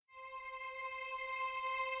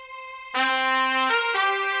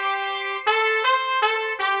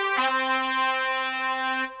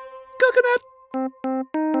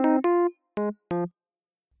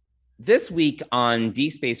This week on D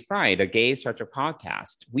Space Pride, a gay Star Trek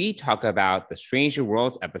podcast, we talk about the Stranger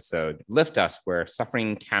Worlds episode, Lift Us Where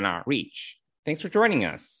Suffering Cannot Reach. Thanks for joining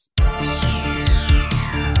us.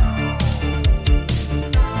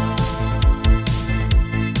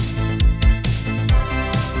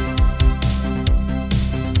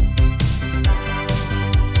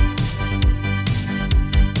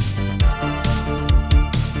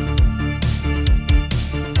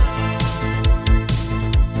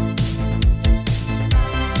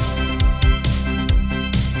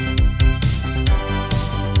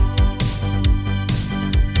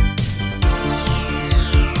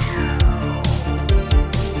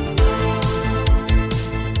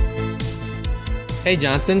 Hey,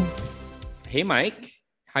 Johnson. Hey, Mike.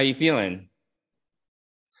 How you feeling?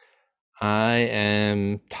 I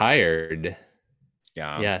am tired.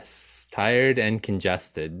 Yeah. Yes, tired and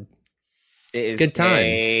congested. It's good time.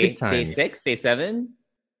 It's good time. Day 6, day 7?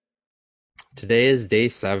 Today is day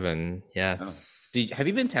 7. Yes. Oh. Have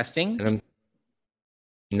you been testing?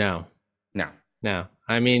 No. No.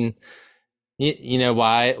 I mean, you know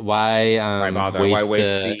why bother? Why waste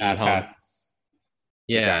the at home? tests?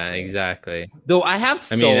 Yeah, exactly. Though I have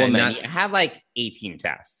many. I have like 18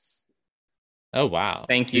 tests. Oh, wow.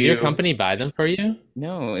 Thank you. Did your company buy them for you?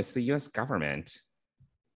 No, it's the U.S. government.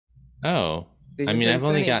 Oh, I mean, I've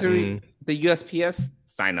only gotten the USPS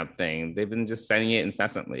sign-up thing. They've been just sending it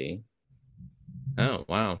incessantly. Oh,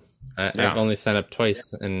 wow. I've only signed up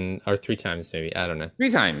twice or 3 times, maybe. I don't know.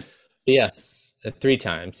 3 times. Yes, 3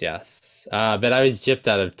 times, yes. But I was gypped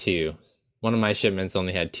out of 2. One of my shipments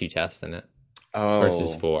only had 2 tests in it.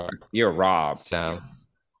 Versus 4. You're robbed. So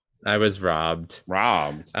I was robbed.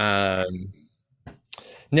 No,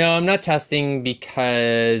 I'm not testing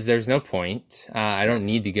because there's no point. I don't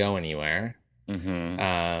need to go anywhere.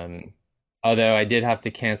 Mm-hmm. Although I did have to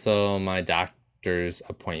cancel my doctor's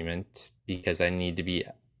appointment because I need to be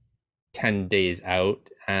 10 days out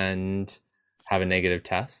and have a negative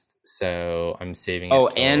test. So I'm saving.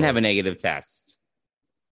 And have a negative test.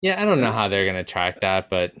 Yeah, I don't know how they're going to track that,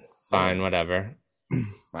 but fine, whatever.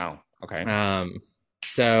 Wow. Okay.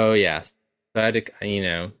 So yes, but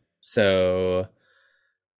so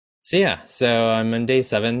I'm on day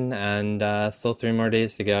 7 and still 3 more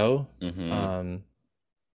days to go. Mm-hmm.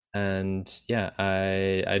 And yeah,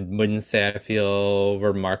 I wouldn't say I feel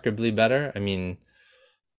remarkably better. I mean,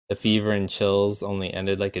 the fever and chills only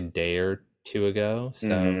ended like a day or 2 ago.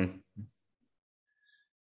 So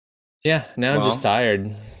yeah, now I'm just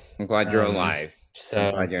tired. I'm glad you're alive. So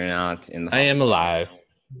I'm glad you're not in the hospital. I am alive.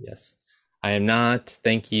 Yes. I am not.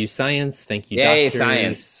 Thank you, science. Thank you, Yay, doctors.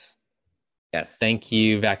 Science. Yes. Thank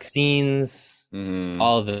you, vaccines.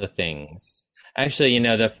 All the things. Actually,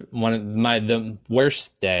 the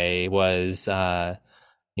worst day was I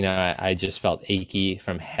just felt achy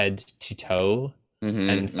from head to toe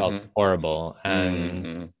and felt horrible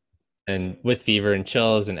and with fever and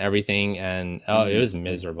chills and everything, and it was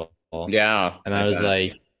miserable. Yeah. And I was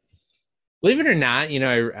like, believe it or not,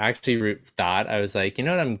 I actually thought, I was like,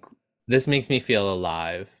 this makes me feel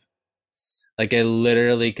alive. Like I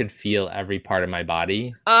literally could feel every part of my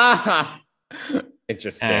body.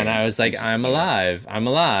 Interesting. And I was like, I'm alive, and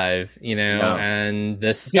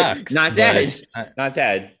this sucks. Not dead. Not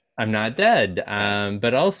dead. I'm not dead. Yes.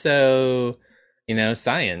 But also,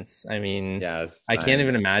 science. I mean, yes, I can't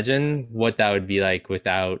even imagine what that would be like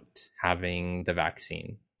without having the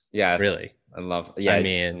vaccine. Yes. Really. Yeah, I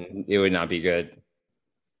mean, it would not be good.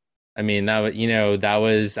 I mean, that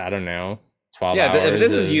was, I don't know, 12 hours. Yeah,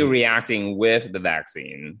 this is you reacting with the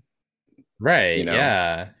vaccine. Right,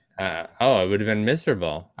 yeah. I would have been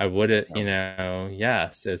miserable. I would have,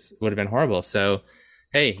 yes, it would have been horrible. So,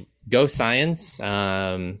 hey, go science.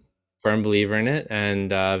 Firm believer in it. And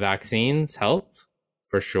vaccines help,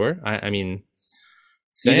 for sure. I mean...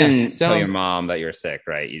 So you didn't tell your mom that you're sick,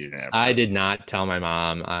 right? You didn't. I did not tell my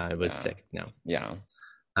mom I was sick. No. Yeah.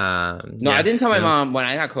 No, I didn't tell my mom when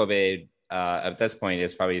I got COVID. At this point,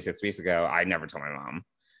 it's probably 6 weeks ago. I never told my mom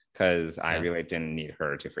because I really didn't need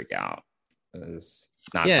her to freak out. It was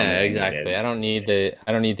not. Yeah, exactly. I don't need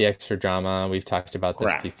the extra drama. We've talked about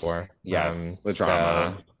this before. Yes, the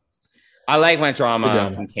drama. I like my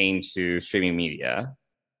drama contained to streaming media.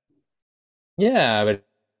 Yeah, but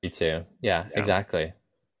me too. Yeah, exactly.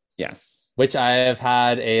 Yes. Which I have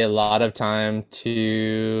had a lot of time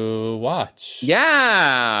to watch.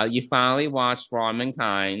 Yeah. You finally watched For All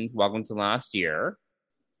Mankind. Welcome to last year.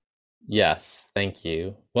 Yes. Thank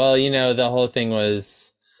you. Well, the whole thing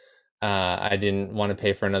was I didn't want to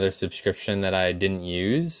pay for another subscription that I didn't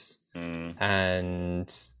use.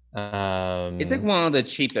 And It's like one of the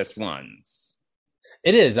cheapest ones.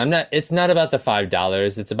 It is. It's not about the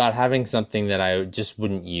 $5. It's about having something that I just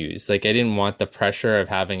wouldn't use. Like I didn't want the pressure of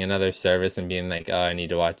having another service and being like, oh, I need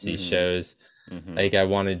to watch these shows. Like I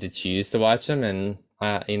wanted to choose to watch them, and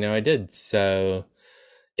I did. So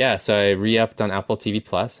yeah, so I re-upped on Apple TV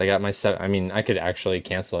Plus. I got my I mean, I could actually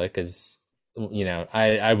cancel it because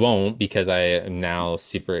I won't, because I am now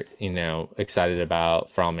super excited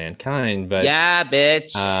about For All Mankind. But yeah,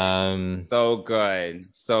 bitch, so good,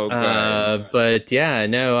 so good. But yeah,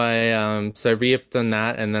 no, I re-upped on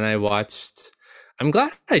that, and then I watched. I'm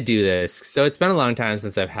glad I do this. So it's been a long time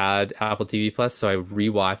since I've had Apple TV Plus, so I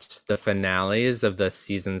rewatched the finales of the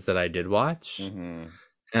seasons that I did watch,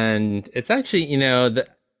 and it's actually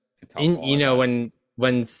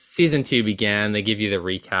when season 2 began, they give you the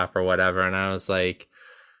recap or whatever, and I was like,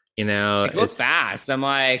 it goes fast. I'm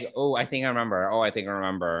like, oh, I think I remember. Oh, I think I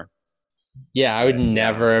remember. Yeah, I would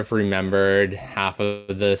never have remembered half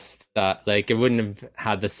of this stuff. Like it wouldn't have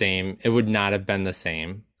had the same. It would not have been the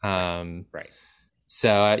same. Right.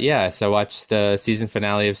 So so I watched the season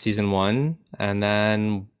finale of season 1, and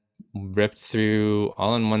then ripped through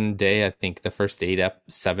all in one day. I think the first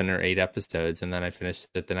 7 or 8 episodes, and then I finished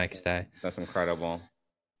it the next day. That's incredible.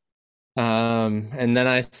 And then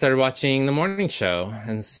I started watching The Morning Show,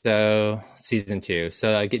 and so season 2.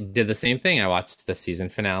 So I did the same thing. I watched the season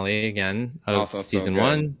finale again of season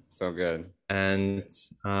 1. So good. And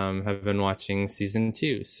have been watching season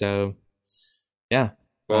 2. So yeah,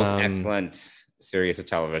 both excellent series of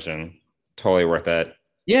television. Totally worth it.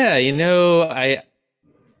 Yeah,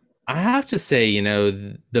 I have to say,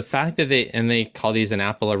 the fact that they call these an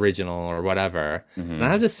Apple original or whatever, and I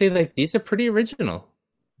have to say, like, these are pretty original.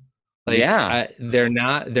 Like, yeah, they're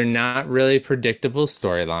not really predictable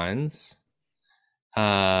storylines.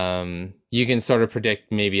 You can sort of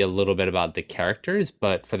predict maybe a little bit about the characters,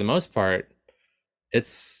 but for the most part,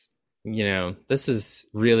 it's this is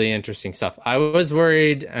really interesting stuff. I was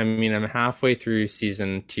worried. I mean, I'm halfway through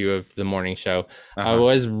season 2 of The Morning Show. I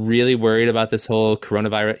was really worried about this whole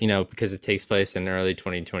coronavirus, because it takes place in early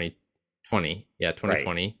 2020. Yeah,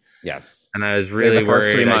 2020. Right. Yes. And I was really worried.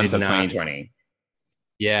 First 3 months of 2020.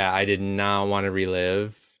 Yeah, I did not want to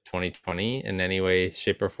relive 2020 in any way,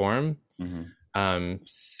 shape, or form.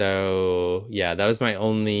 So yeah, that was my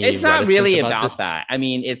only. It's not really about that. I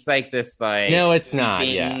mean, it's like this, like, no, it's not.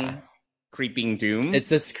 Yeah. Creeping doom. It's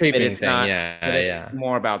this creeping thing. It's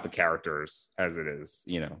more about the characters as it is.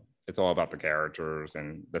 It's all about the characters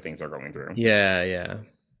and the things they're going through. Yeah.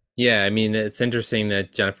 I mean, it's interesting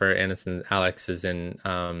that Jennifer Aniston Alex is in.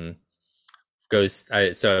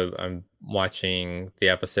 So I'm watching the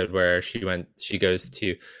episode where she goes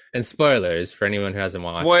to, and spoilers for anyone who hasn't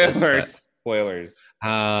watched. Spoilers.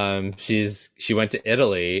 She went to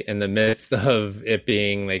Italy in the midst of it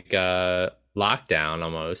being like a lockdown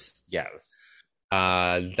almost. Yes.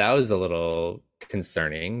 That was a little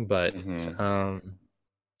concerning, but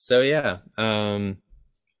so yeah. But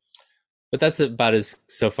that's about as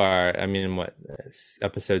so far. I mean, what,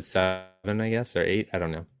 episode 7, I guess, or 8? I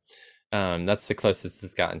don't know. That's the closest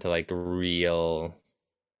it's gotten to like real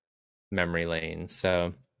memory lane.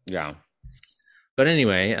 So yeah. But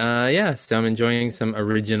anyway, so I'm enjoying some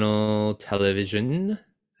original television.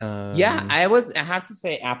 I have to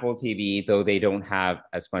say Apple TV, though they don't have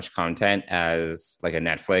as much content as like a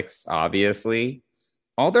Netflix, obviously.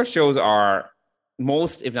 All their shows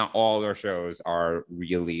most, if not all their shows are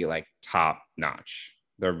really like top notch.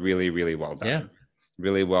 They're really, really well done. Yeah.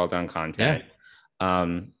 Really well done content.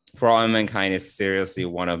 Yeah. For All Mankind is seriously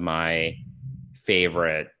one of my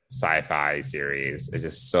favorite sci-fi series. It's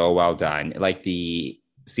just so well done. Like the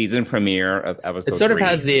season premiere of episode 3. It sort of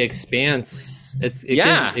has the Expanse.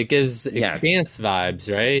 It gives Expanse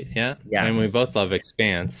vibes, right? Yeah. Yes. And we both love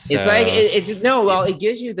Expanse. So. It's like it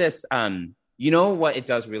gives you this what it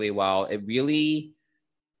does really well. It really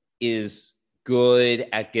is good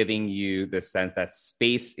at giving you the sense that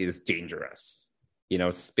space is dangerous.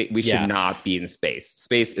 We should not be in space.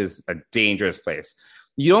 Space is a dangerous place.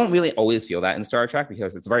 You don't really always feel that in Star Trek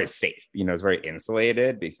because it's very safe. It's very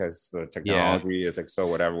insulated because the technology is like so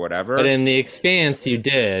whatever. But in the Expanse, you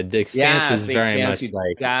did. The Expanse is very much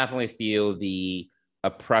like definitely feel the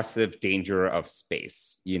oppressive danger of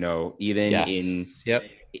space. Even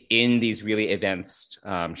in these really advanced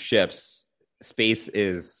ships, space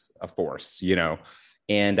is a force.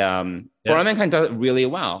 And For All Mankind does it really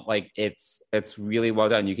well. Like it's really well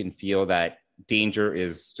done. You can feel that danger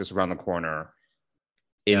is just around the corner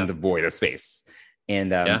in the void of space.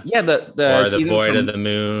 And the void of the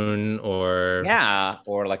moon, or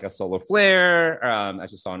like a solar flare,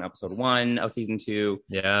 as you saw in episode 1 of season 2.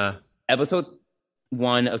 Yeah. Episode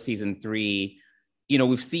 1 of season 3,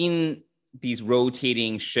 we've seen these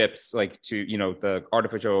rotating ships, like to, you know, the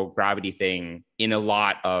artificial gravity thing in a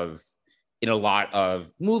lot of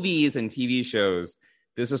movies and TV shows.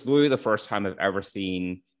 This is literally the first time I've ever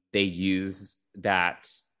seen they use that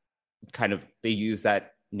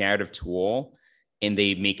narrative tool and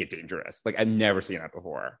they make it dangerous. Like I've never seen that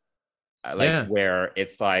before. Where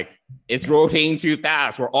it's like, it's rotating too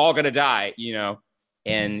fast, we're all gonna die, you know,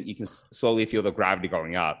 and you can slowly feel the gravity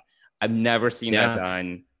going up. I've never seen that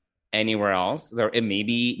done anywhere else.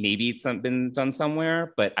 Maybe it's been done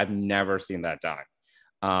somewhere, but I've never seen that done.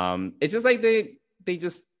 It's just like they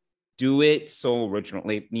just do it so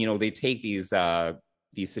originally. You know, they take these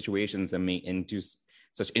situations and do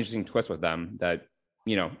such interesting twists with them that,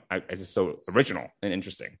 you know, it's just so original and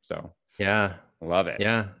interesting. So yeah, love it.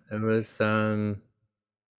 Yeah, it was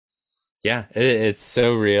it's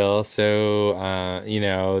so real. So you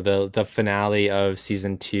know, the finale of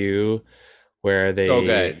season 2 where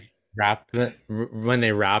they when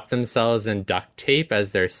they wrap themselves in duct tape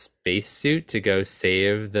as their spacesuit to go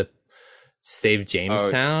save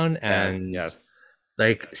Jamestown. Yes.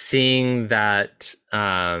 Like seeing that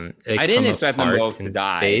I didn't expect them both to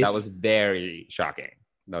die. Space. That was very shocking.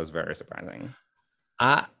 That was very surprising.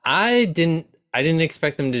 I didn't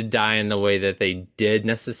expect them to die in the way that they did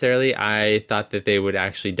necessarily. I thought that they would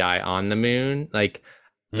actually die on the moon, like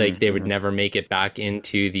they would never make it back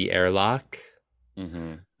into the airlock.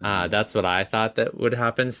 That's what I thought that would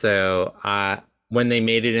happen. So when they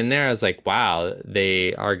made it in there, I was like, wow,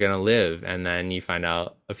 they are gonna live. And then you find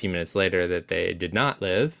out a few minutes later that they did not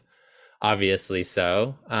live, obviously.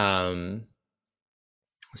 So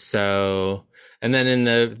and then in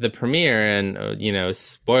the premiere, and you know,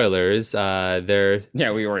 spoilers, we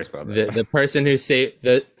already spoiled the person who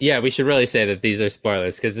we should really say that these are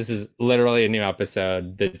spoilers because this is literally a new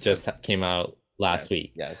episode that just came out last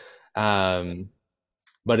week. Yes.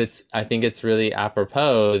 But I think it's really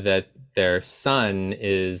apropos that their son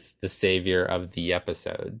is the savior of the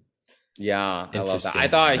episode. Yeah, I love that. I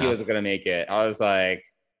thought he was going to make it. I was like,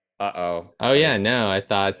 uh-oh. Oh, yeah, no, I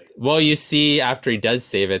thought... Well, you see after he does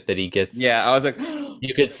save it that he gets... Yeah, I was like...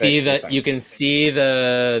 You can see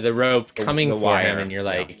the rope coming for wire. Him, and you're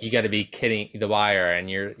like, you got to be kidding, the wire,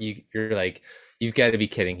 and you're like, you've got to be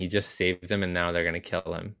kidding. He just saved them, and now they're going to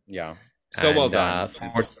kill him. Yeah. So well done.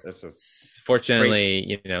 Fortunately, great,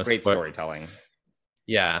 you know, great storytelling.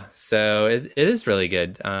 Yeah, so it is really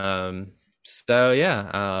good. So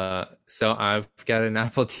I've got an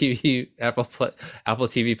Apple TV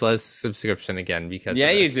Plus subscription again because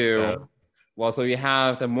you do. So. Well, so you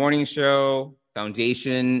have the morning show.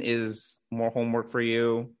 Foundation is more homework for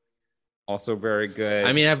you. Also very good.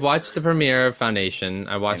 I mean, I've watched the premiere of Foundation.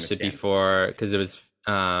 I watched it before because it was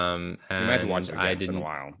and you might have to watch it again. It's been a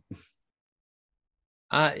while.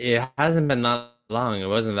 It hasn't been that long. It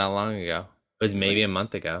wasn't that long ago. It was maybe a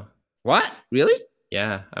month ago. What? Really?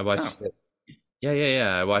 Yeah, I watched it.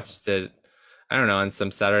 Yeah. I watched it. I don't know, on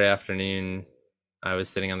some Saturday afternoon. I was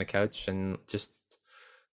sitting on the couch and just,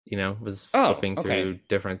 you know, was flipping through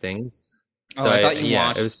different things. So I thought you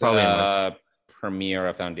watched it was probably the premiere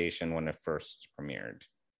of Foundation when it first premiered.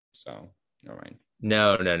 So never mind.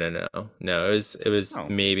 No. It was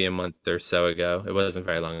maybe a month or so ago. It wasn't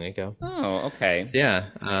very long ago. Oh, okay. So yeah.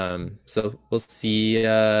 So we'll see.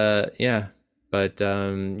 But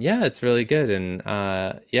it's really good. And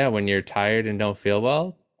when you're tired and don't feel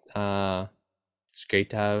well, it's great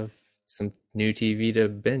to have some new TV to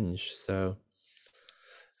binge. So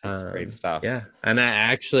that's great stuff. Yeah. And I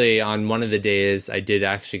actually, on one of the days, I did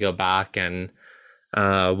actually go back and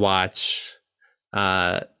watch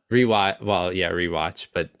rewatch,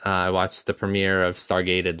 but I watched the premiere of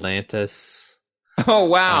Stargate Atlantis. Oh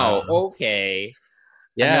wow! Okay.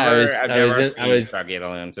 Yeah, I was Stargate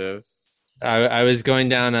Atlantis. I was going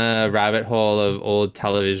down a rabbit hole of old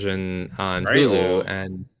television on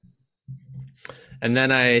Hulu, and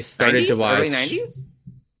then I started to watch early 90s.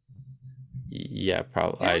 Yeah,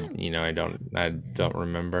 probably. Yeah. I don't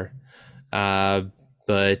remember,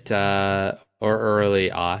 but or early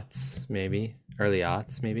aughts maybe. Early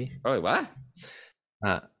aughts, maybe. Early what?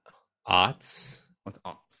 Aughts. What's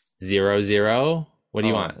aughts? 00. What do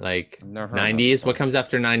you want? Like 90s? What comes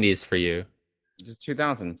after 90s for you? Just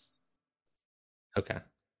 2000s. Okay.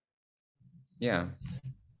 Yeah.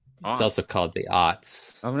 Aughts. It's also called the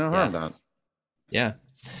aughts. I've never heard of that. Yeah.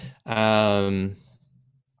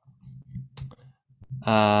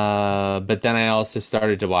 But then I also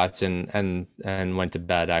started to watch and went to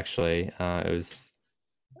bed. Actually, it was.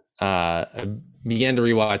 I began to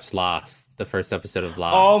rewatch Lost, the first episode of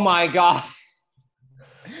Lost. Oh my god,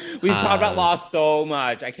 we've talked about Lost so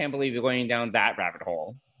much. I can't believe you're going down that rabbit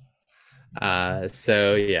hole.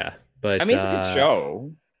 So yeah, But I mean, it's a good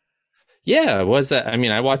show. Yeah, it was. I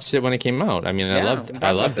mean, I watched it when it came out. I mean, I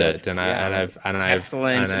loved it, and I've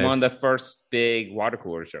excellent. One of the first big water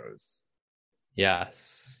cooler shows.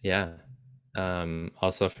 Yes, yeah.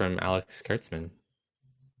 Also from Alex Kurtzman,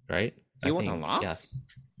 right? You worked on Lost? Yes.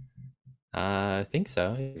 I think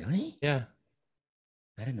so. Really? Yeah.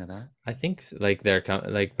 I didn't know that. I think like they're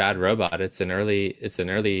like Bad Robot. It's an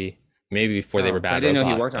early maybe before they were Bad Robot. I didn't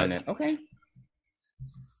know he worked on it. Okay.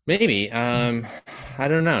 Maybe. I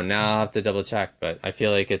don't know. Now I'll have to double check, but I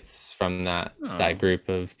feel like it's from that group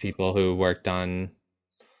of people who worked on.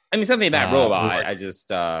 I mean, something about Robot. I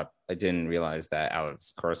just I didn't realize that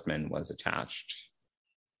Alex Kurtzman was attached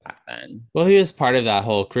back then. Well, he was part of that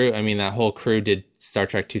whole crew. I mean, that whole crew did Star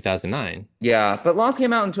Trek 2009. Yeah, but Lost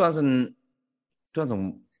came out in 2000.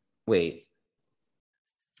 Wait.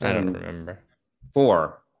 I don't remember.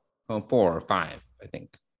 4 or 5, I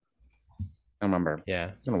think. I don't remember. Yeah,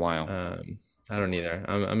 it's been a while. I don't either.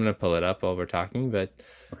 I'm gonna pull it up while we're talking, but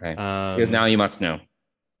okay, because now you must know.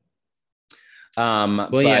 Well,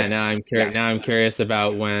 but, yeah. Now I'm curious. Yes. Now I'm curious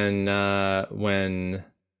about when did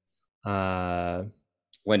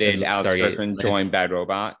Alex Kurtzman join Bad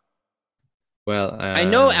Robot? Well, I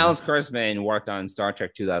know Alex Kurtzman worked on Star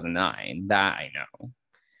Trek 2009. That I know.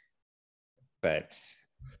 But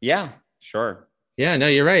yeah, sure. Yeah, no,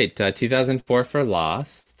 you're right. 2004 for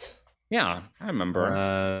Lost. Yeah, I remember.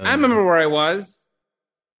 I remember where I was.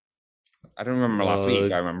 I don't remember last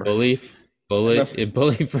week. I remember. Bully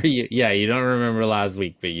for you. Yeah, you don't remember last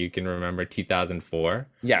week, but you can remember 2004.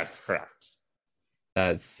 Yes, correct.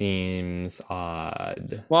 That seems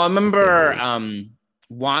odd. Well, I remember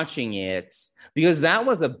watching it because that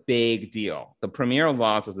was a big deal. The premiere of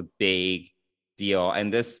Lost was a big deal,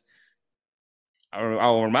 and this,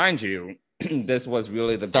 I'll remind you, this was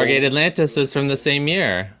really the Stargate Atlantis was from the same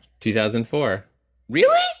year, 2004.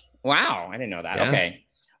 Really? Wow, I didn't know that. Yeah. Okay.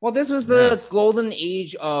 Well, this was the golden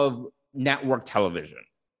age of network television.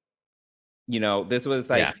 You know, this was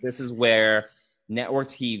like, this is where network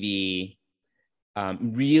TV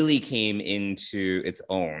really came into its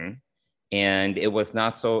own. And it was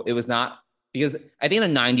not because I think the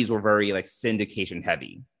 90s were very like syndication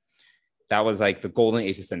heavy. That was like the golden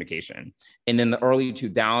age of syndication. And in the early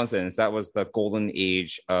 2000s, that was the golden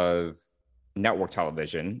age of network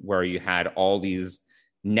television, where you had all these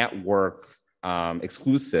network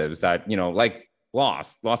exclusives that, you know, like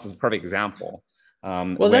Lost is a perfect example.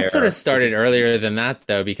 Well, that sort of started earlier than that,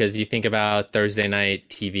 though, because you think about Thursday night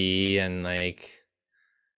TV and like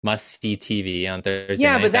must-see TV on Thursday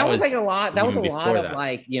night. But that was like a lot. That was a lot of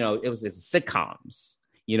like, you know, it was just sitcoms.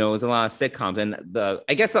 You know, it was a lot of sitcoms. And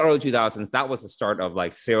I guess the early 2000s, that was the start of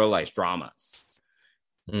like serialized dramas.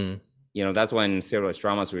 You know, that's when serialized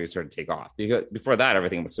dramas really started to take off. Because before that,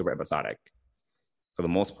 everything was super episodic for the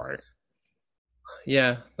most part.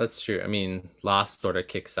 Yeah, that's true. I mean, Lost sort of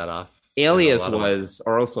kicks that off. Alias was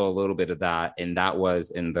also a little bit of that. And that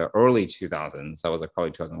was in the early 2000s. That was like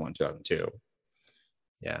probably 2001, 2002.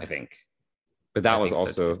 Yeah, I think. But that was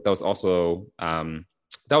also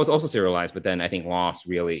serialized, but then I think Lost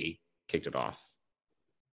really kicked it off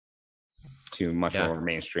to much more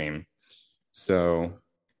mainstream. So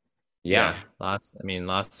Lost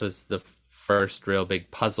was the first real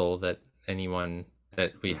big puzzle that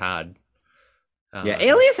we had.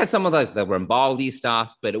 Alias had some of the Rambaldi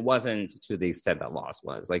stuff, but it wasn't to the extent that Lost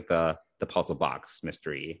was, like the puzzle box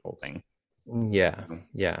mystery whole thing. Yeah.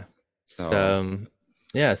 So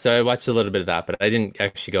I watched a little bit of that, but I didn't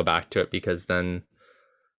actually go back to it because then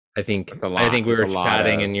I think we were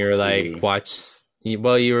chatting and you were like,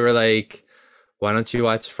 you were like, why don't you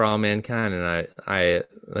watch For All Mankind? And I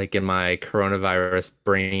like in my coronavirus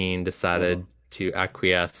brain decided to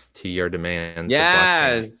acquiesce to your demands.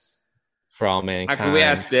 Yes. For All Mankind.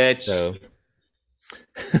 Acquiesce, bitch. So.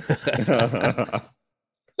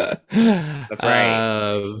 That's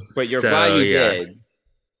right. But you're glad you did.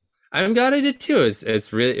 I'm glad I did too.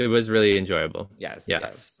 It was really enjoyable. Yes.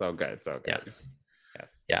 So good.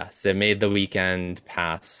 Yes. It made the weekend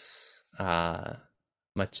pass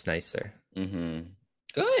much nicer. Mm-hmm.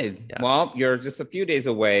 Good. Yeah. Well, you're just a few days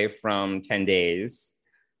away from 10 days.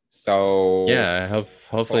 So yeah,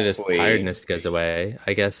 hopefully this tiredness goes away.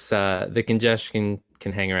 I guess the congestion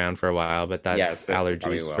can hang around for a while, but that's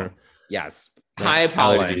allergies. High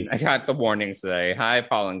pollen. Allergies. I got the warnings today. High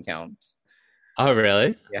pollen count. Oh,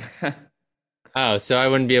 really? Yeah. Oh, so I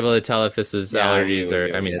wouldn't be able to tell if this is allergies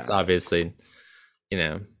or, I mean, it's obviously, you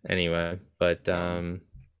know, anyway, but, well,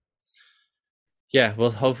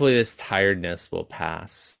 hopefully this tiredness will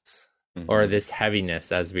pass or this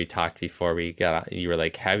heaviness, as we talked before you were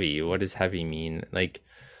like heavy. What does heavy mean? Like,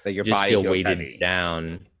 Like your just body feel feels weighted heavy.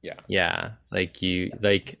 down. Yeah. Yeah. Like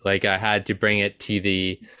I had to bring it to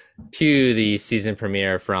the season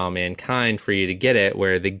premiere for All Mankind for you to get it,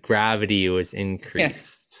 where the gravity was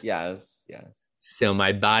increased. Yes. So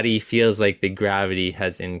my body feels like the gravity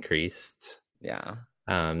has increased. Yeah.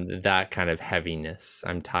 That kind of heaviness.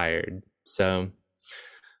 I'm tired. So,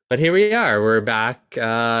 but here we are. We're back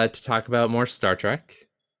to talk about more Star Trek,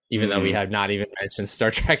 even though we have not even mentioned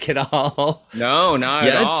Star Trek at all. No, not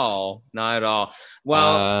at all. Not at all.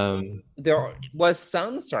 Well, there was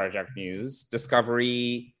some Star Trek news.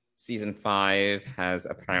 Discovery season 5 has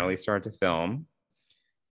apparently started to film.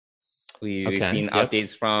 We've seen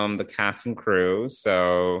updates from the cast and crew,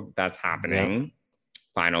 so that's happening. Yep.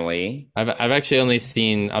 Finally, I've actually only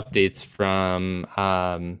seen updates from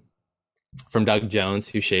Doug Jones,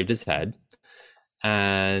 who shaved his head,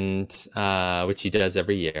 and which he does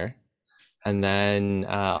every year, and then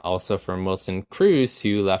also from Wilson Cruz,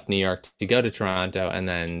 who left New York to go to Toronto, and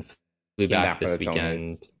then flew back this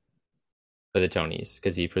weekend for the Tonys,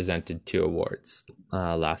 because he presented 2 awards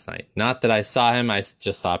last night. Not that I saw him; I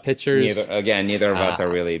just saw pictures. Neither of us are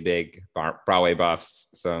really big Broadway buffs,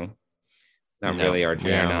 so not really our jam.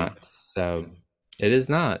 We are not. So it is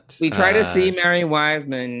not. We tried to see Mary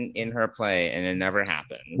Wiseman in her play, and it never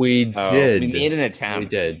happened. We did. We made an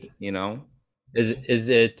attempt. We did. You know. Is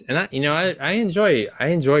it? And I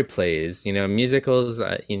enjoy plays. Musicals.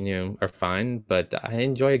 Are fine, but I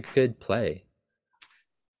enjoy a good play.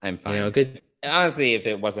 I'm fine. Good. Honestly, if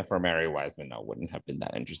it wasn't for Mary Wiseman, I wouldn't have been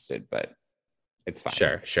that interested. But it's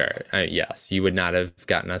fine. Sure. Yes, you would not have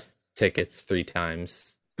gotten us tickets 3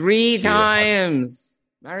 times. 3 times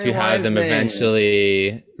to have them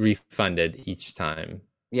eventually refunded each time.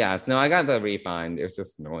 Yes. No, I got the refund. It was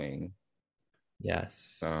just annoying.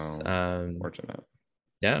 Yes. So fortunate.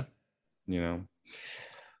 Yeah.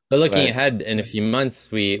 But looking ahead in a few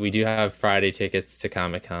months, we do have Friday tickets to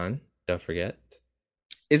Comic-Con. Don't forget.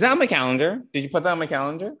 Is that on my calendar? Did you put that on my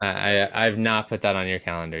calendar? I've not put that on your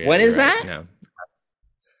calendar yet. When is that? No.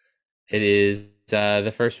 It is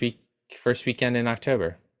the first weekend in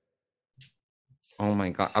October. Oh my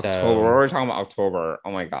god. October. We're talking about October.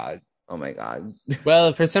 Oh my god.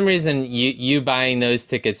 Well, for some reason you buying those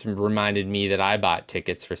tickets reminded me that I bought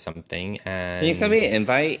tickets for something. And can you send me an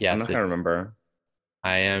invite? Yes, I'm not gonna remember.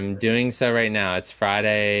 I am doing so right now. It's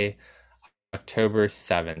Friday, October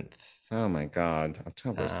 7th. Oh my god,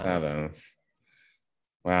 October 7th.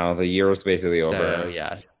 Wow, the year was basically over.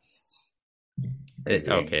 Yes.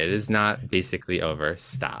 It is not basically over.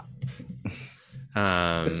 Stop.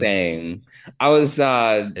 Saying. I was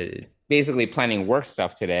basically planning work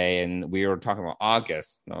stuff today, and we were talking about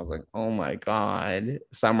August, and I was like, oh my god,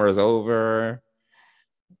 summer is over.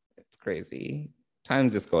 It's crazy. Time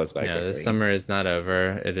just goes by quickly. The summer is not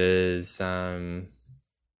over. It is definitely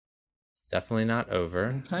not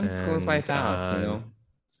over. Time just goes by fast,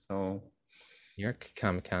 So New York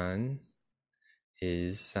Comic Con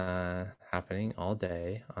is happening all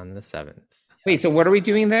day on the 7th. Wait, so what are we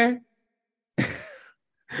doing there?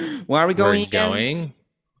 Where are we going?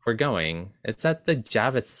 We're going. It's at the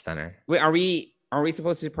Javits Center. Wait, are we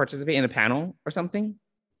supposed to participate in a panel or something?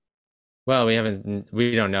 Well, we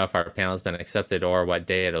don't know if our panel has been accepted or what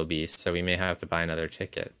day it'll be, so we may have to buy another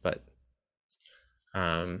ticket. But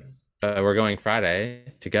we're going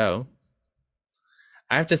Friday to go.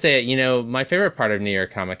 I have to say, my favorite part of New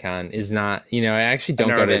York Comic Con is not, I actually don't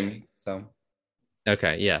go to. So.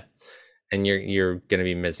 Okay, yeah. And you're gonna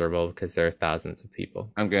be miserable because there are thousands of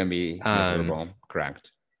people. I'm gonna be miserable.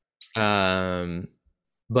 Correct.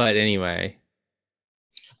 But anyway.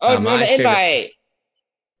 Oh, it's an invite.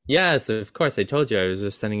 Yes, of course. I told you I was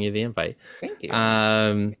just sending you the invite. Thank you.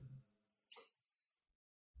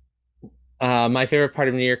 My favorite part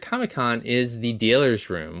of New York Comic Con is the dealer's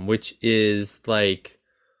room, which is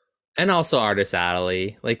and also Artist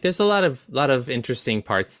Alley. There's a lot of interesting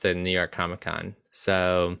parts to New York Comic Con.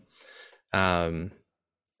 So, there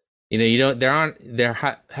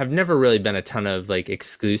have never really been a ton of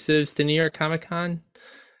exclusives to New York Comic Con,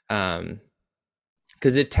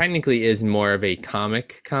 because it technically is more of a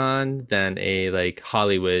Comic Con than a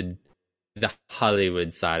Hollywood, the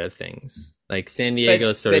Hollywood side of things. San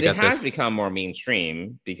Diego but it has become more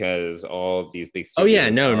mainstream because all of these big studios. Oh yeah,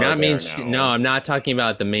 no, not mainstream. No, I'm not talking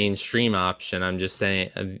about the mainstream option. I'm just saying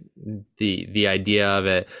the idea of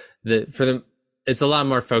it. It's a lot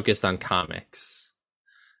more focused on comics.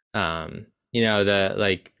 They'll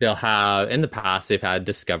have in the past they've had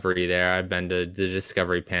Discovery there. I've been to the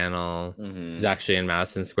Discovery panel. Mm-hmm. It's actually in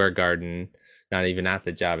Madison Square Garden, not even at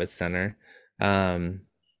the Javits Center.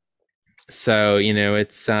 So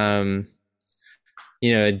it's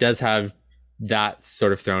it does have that's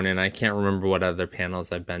sort of thrown in. I can't remember what other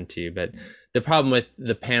panels I've been to, but the problem with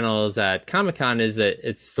the panels at Comic-Con is that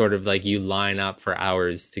it's sort of like you line up for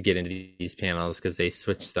hours to get into these panels because they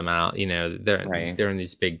switch them out. You know, they're in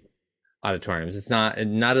these big auditoriums. It's not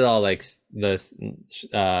at all like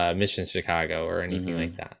the Mission Chicago or anything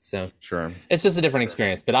like that. So sure, it's just a different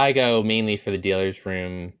experience. But I go mainly for the dealer's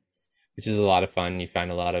room, which is a lot of fun. You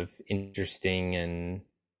find a lot of interesting and,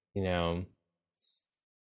 you know,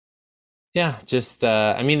 yeah, just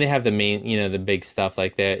I mean, they have the main, you know, the big stuff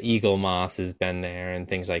like the Eagle Moss has been there and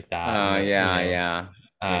things like that. Yeah.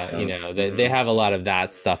 You know, they have a lot of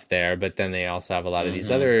that stuff there, but then they also have a lot of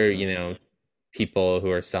these other, you know, people who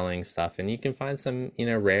are selling stuff, and you can find some, you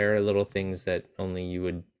know, rare little things that only you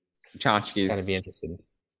would tchotchkes kind of be interested in.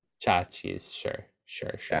 Tchotchkes, sure.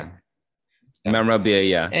 Yeah.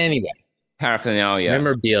 Memorabilia. Anyway. Paraphernalia.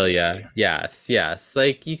 Memorabilia. Yes.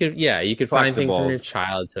 Like you could find things from your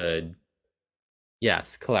childhood.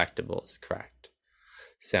 Yes, collectibles, correct.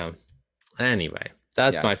 So anyway,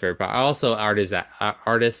 that's my favorite part. Also,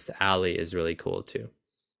 Artist Alley is really cool too.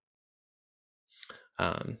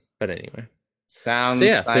 But anyway. Sounds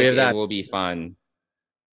like it will be fun.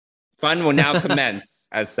 Fun will now commence,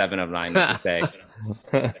 as 7 of 9 used to say.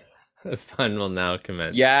 Fun will now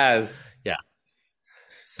commence. Yes. Yeah.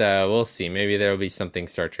 So we'll see. Maybe there will be something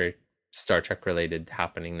Star Trek related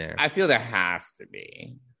happening there. I feel there has to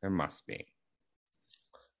be. There must be.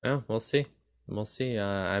 Oh, we'll see.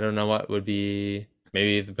 I don't know what would be.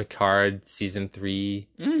 Maybe the Picard season 3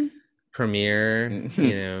 premiere.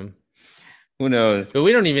 You know. Who knows? But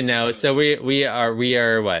we don't even know. So we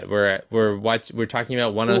are what? We're talking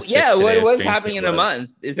about 106. Yeah, what's happening in a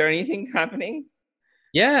month? Is there anything happening?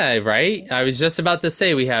 Yeah, right. I was just about to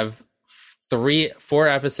say we have 4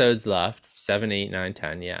 episodes left. 7, 8, 9,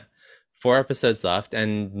 10. Yeah, 4 episodes left,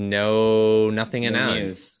 and nothing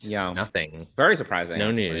announced. News. Yeah, nothing. Very surprising.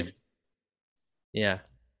 No news. Yeah.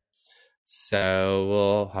 So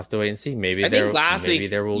we'll have to wait and see. Maybe there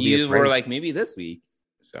will be. You were like maybe this week.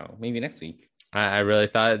 So maybe next week. I really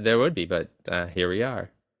thought there would be, but here we are.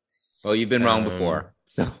 Well, you've been wrong before,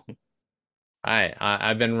 so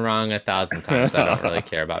I've been wrong 1,000 times. I don't really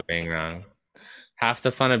care about being wrong. Half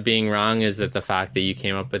the fun of being wrong is that the fact that you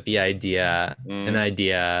came up with the idea,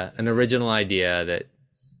 an original idea that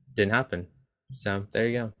didn't happen. So there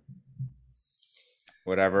you go.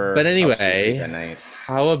 Whatever. But anyway,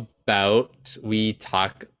 how about we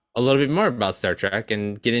talk a little bit more about Star Trek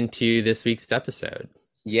and get into this week's episode?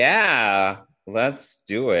 Yeah, let's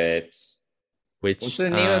do it. What's the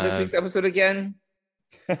name of this week's episode again?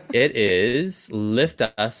 It is Lift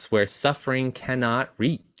Us Where Suffering Cannot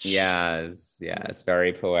Reach. Yes.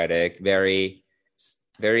 Very poetic. Very,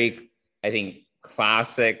 very, I think,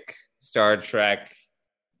 classic Star Trek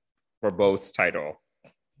for both title.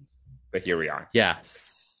 But here we are.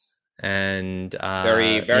 Yes. And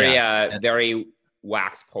very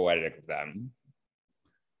wax poetic of them.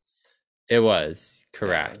 It was,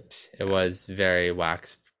 correct. It was very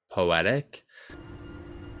wax poetic.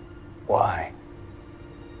 Why?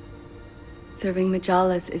 Serving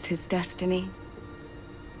Majalis is his destiny.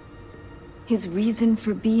 His reason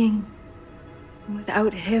for being.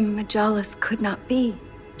 Without him, Majalis could not be.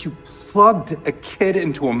 You plugged a kid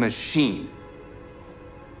into a machine.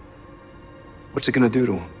 What's it gonna do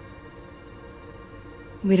to him?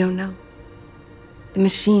 We don't know. The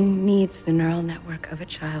machine needs the neural network of a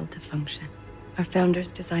child to function. Our founders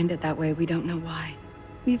designed it that way. We don't know why.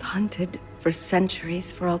 We've hunted for centuries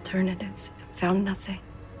for alternatives and found nothing.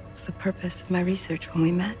 It's the purpose of my research when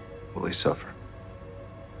we met. Will he suffer?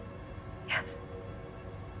 Yes.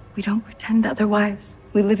 We don't pretend otherwise.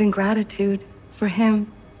 We live in gratitude for him.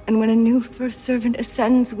 And when a new first servant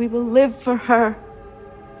ascends, we will live for her.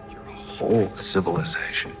 Your whole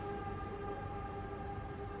civilization.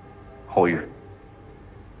 Whole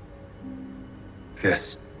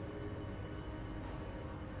This.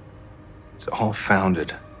 It's all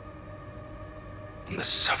founded on the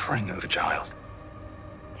suffering of a child.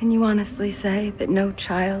 Can you honestly say that no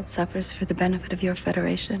child suffers for the benefit of your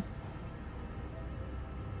Federation?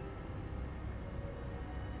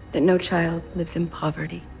 That no child lives in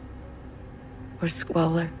poverty or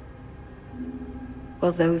squalor,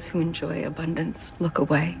 while those who enjoy abundance look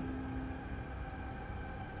away?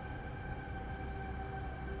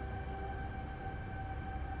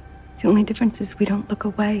 The only difference is we don't look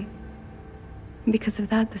away. And because of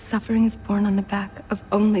that, the suffering is born on the back of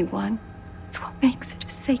only one. It's what makes it a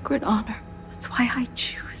sacred honor. That's why I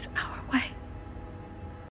choose our way.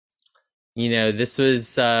 You know, this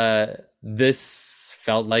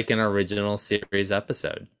felt like an original series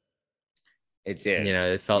episode. It did. You know,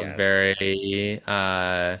 it felt very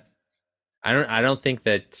I don't think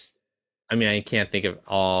that. I mean, I can't think of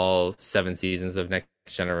all 7 seasons of Next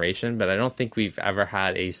Generation, but I don't think we've ever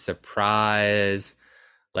had a surprise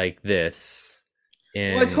like this.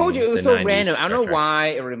 Well, I told you it was so random. I don't know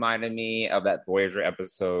why it reminded me of that Voyager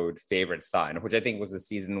episode, Favorite Son, which I think was the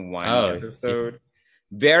season 1 episode.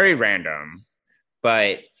 Very random,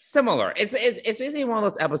 but similar. It's basically one of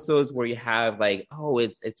those episodes where you have like, oh,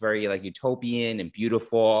 it's very like utopian and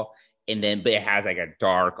beautiful, and then but it has like a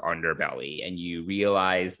dark underbelly, and you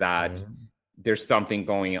realize that there's something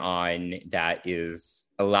going on that is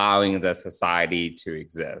allowing the society to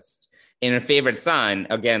exist. In A Favorite Son,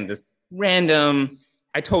 again, this random,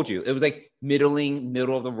 I told you, it was like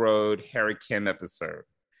middle of the road Harry Kim episode.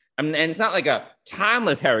 I mean, and it's not like a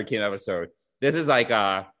timeless Harry Kim episode. This is like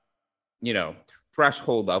a,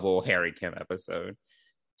 threshold level Harry Kim episode.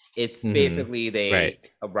 It's basically they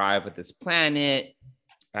arrive at this planet.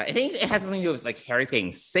 I think it has something to do with like Harry's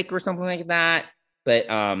getting sick or something like that. But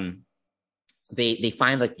they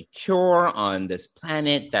find like a cure on this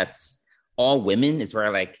planet that's all women. It's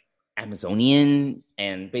very like Amazonian,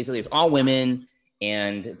 and basically it's all women.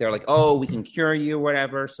 And they're like, oh, we can cure you,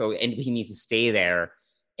 whatever. So, and he needs to stay there.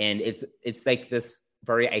 And it's like this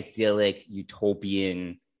very idyllic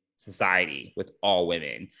utopian society with all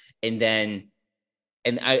women. And then,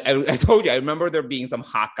 and I told you, I remember there being some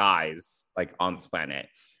hot guys like on this planet.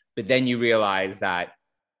 But then you realize that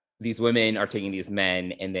these women are taking these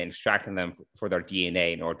men and then extracting them for their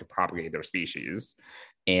DNA in order to propagate their species.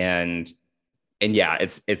 And yeah,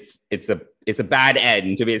 it's a bad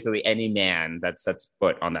end to basically any man that sets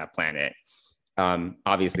foot on that planet.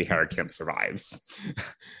 Obviously, Harry Kim survives.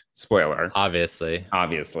 Spoiler. Obviously.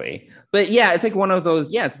 But yeah, it's like one of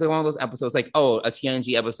those. Yeah, it's like one of those episodes. Like, oh, a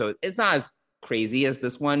TNG episode. It's not as crazy as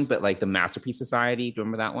this one, but like the Masterpiece Society. Do you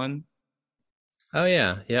remember that one? Oh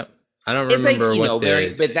yeah, yep. I don't remember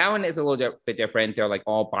but that one is a little bit different. They're like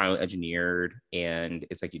all bioengineered, and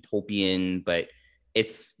it's like utopian, but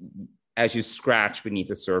it's, as you scratch beneath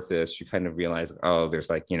the surface, you kind of realize, oh, there's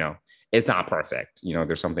like, it's not perfect.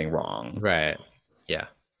 There's something wrong. Right. Yeah.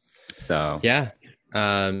 So yeah.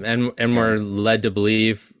 And we're led to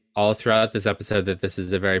believe all throughout this episode that this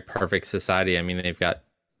is a very perfect society. I mean, they've got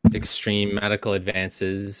extreme medical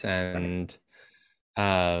advances and,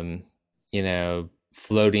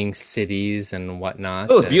 floating cities and whatnot.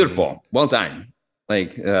 Oh, beautiful. Well done.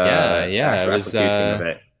 Like, it was,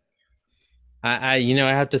 I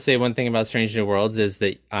have to say one thing about Strange New Worlds is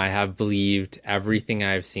that I have believed everything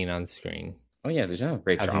I've seen on screen. Oh yeah, they've done a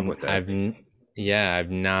great job with it. I've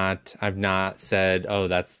not said, oh,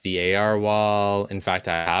 that's the AR wall. In fact,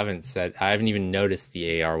 I haven't even noticed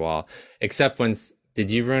the AR wall, except when, did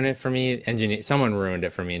you ruin it for me? Someone ruined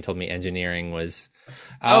it for me and told me engineering was.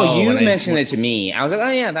 You mentioned it to me. I was like,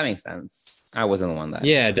 oh yeah, that makes sense. I wasn't the one that.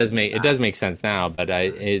 Yeah, it does make sense now, but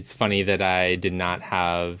it's funny that I did not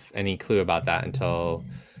have any clue about that until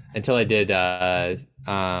I did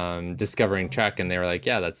Discovering Trek, and they were like,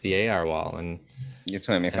 yeah, that's the AR wall, and it's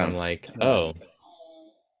what makes sense. I'm like, oh,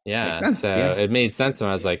 yeah. So it made sense when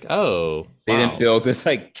I was like, oh, they didn't build this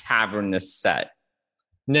like cavernous set.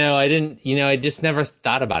 No, I didn't. I just never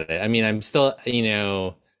thought about it. I mean, I'm still,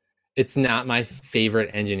 it's not my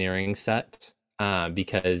favorite engineering set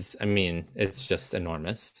because, I mean, it's just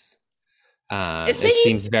enormous. It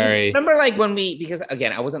seems very. Remember, like because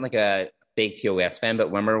again, I wasn't like a big TOS fan, but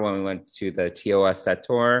remember when we went to the TOS set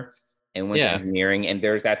tour and went to engineering, and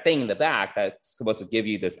there's that thing in the back that's supposed to give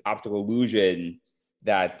you this optical illusion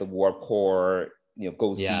that the warp core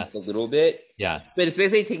goes deep a little bit. Yes. But it's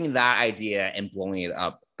basically taking that idea and blowing it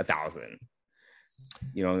up 1,000.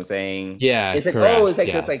 You know what I'm saying? Yeah. It's like, correct. It's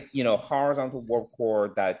like this like, horizontal warp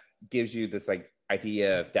core that gives you this like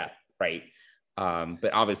idea of depth, right?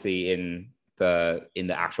 But obviously in the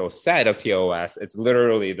actual set of TOS, it's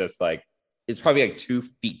literally this like, it's probably like 2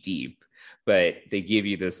 feet deep, but they give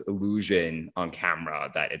you this illusion on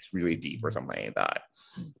camera that it's really deep or something like that.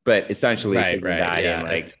 But essentially and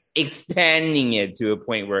like expanding it to a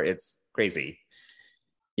point where it's crazy,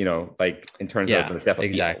 like in terms of the depth of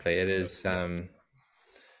exactly field. It is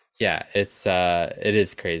it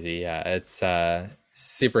is crazy. Yeah, it's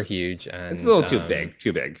super huge, and it's a little too big,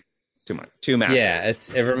 too much, too massive. Yeah,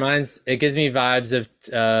 it gives me vibes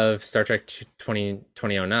of Star Trek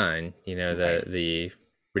 2009, the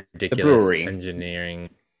ridiculous engineering,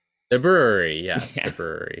 the brewery. Yes. The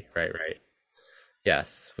brewery. Right.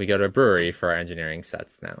 Yes, we go to a brewery for our engineering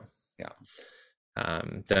sets now. Yeah.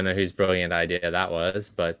 Don't know whose brilliant idea that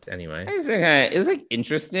was, but anyway. It was like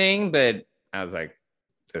interesting, but I was like,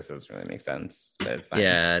 this doesn't really make sense. But it's fine.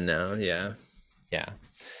 Yeah, no, yeah.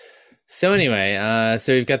 So anyway,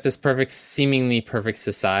 so we've got this seemingly perfect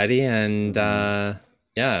society, and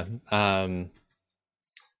yeah. Well,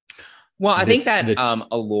 I think that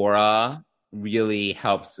Alora really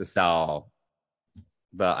helps to sell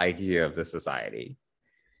the idea of the society.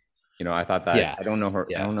 You know, I thought that I don't know her.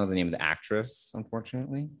 Yeah. I don't know the name of the actress,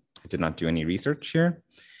 unfortunately. I did not do any research here,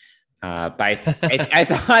 but I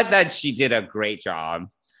thought that she did a great job.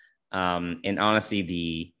 And honestly,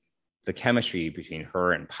 the chemistry between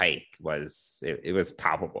her and Pike was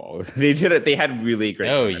palpable. They did it. They had really great.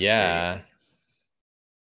 Oh chemistry. Yeah.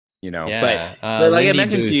 You know, but like I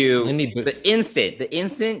mentioned to you, the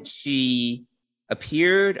instant she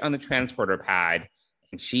appeared on the transporter pad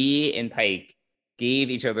and she and Pike gave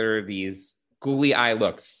each other these googly eye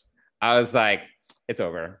looks, I was like, it's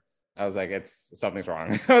over. I was like, something's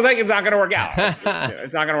wrong. I was like, it's not going to work out.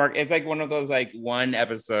 It's not going to work. It's like one of those like one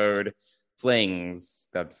episode flings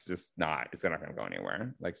that's just not, it's not going to go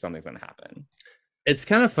anywhere. Like something's going to happen. It's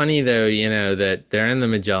kind of funny though, you know, that they're in the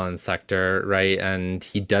Magellan sector, right? And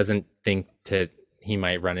he doesn't think he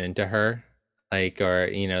might run into her. Like, or,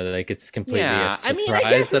 you know, like it's completely a surprise. I mean, I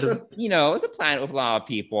guess it's a planet with a lot of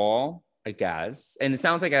people, I guess. And it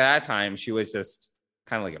sounds like at that time she was just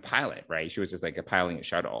kind of like a pilot, right? She was just like piloting a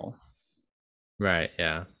shuttle. Right,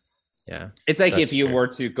 yeah. Yeah. It's like if you were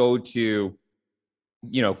to go to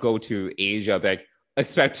Asia, like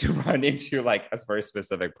expect to run into like a very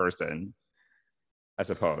specific person. I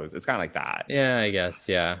suppose it's kind of like that. Yeah, I guess.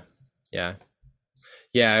 Yeah. I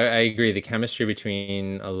agree. The chemistry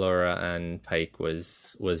between Alora and Pike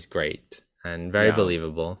was great and very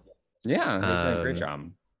believable. Yeah, they did a great job.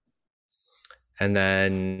 And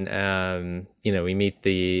then, we meet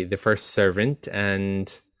the first servant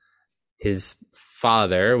and his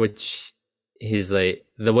father, which he's like,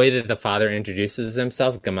 the way that the father introduces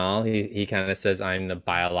himself, Gamal, he kind of says, "I'm the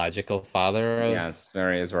biological father of it's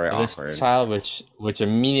very awkward. This child," which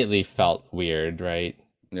immediately felt weird, right?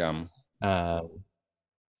 Yeah. And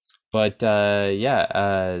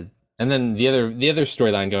then the other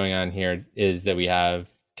storyline going on here is that we have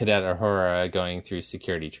Cadet Uhura going through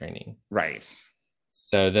security training, right?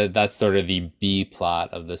 So that's sort of the B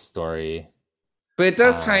plot of the story, but it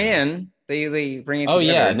does tie in. They bring it together. Oh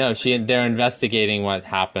yeah, no, they're investigating what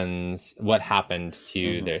happened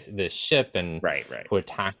to the ship and who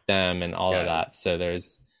attacked them and all of that. So there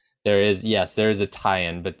is a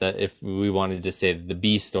tie-in, but if we wanted to say the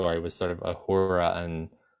B story was sort of Uhura and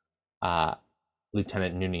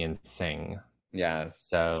Lieutenant Noonien Singh. Yes.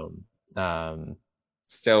 So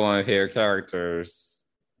still one of your characters.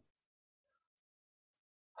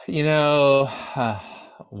 You know,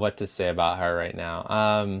 what to say about her right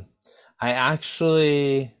now.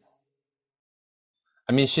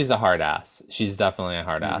 She's a hard ass. She's definitely a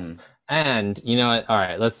hard ass. And you know what? All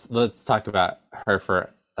right, let's talk about her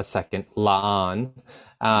for a second. La'an.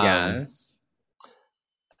 Yes.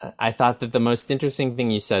 I thought that the most interesting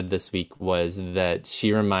thing you said this week was that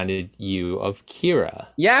she reminded you of Kira.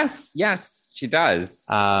 Yes, she does.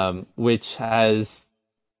 Which has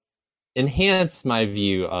enhanced my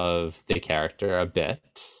view of the character a bit.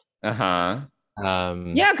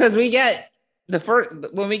 Because we get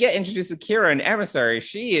when we get introduced to Kira in Emissary,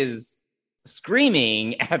 she is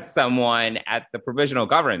screaming at someone at the provisional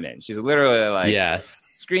government. She's literally like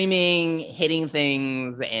screaming, hitting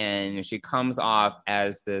things, and she comes off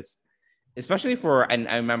as this, especially and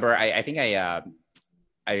I remember I think I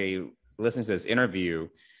listened to this interview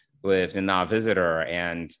with the Na'vi Visitor,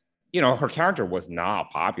 and you know, her character was not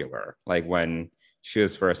popular like when she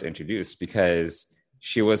was first introduced, because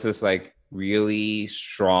she was this like really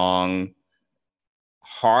strong,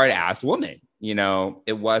 hard ass woman. You know,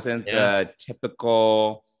 it wasn't the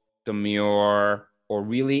typical demure or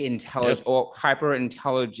really intelligent or hyper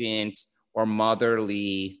intelligent or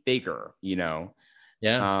motherly figure, you know?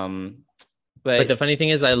 Yeah. But the funny thing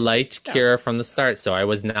is, I liked Kira from the start, so I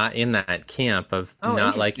was not in that camp of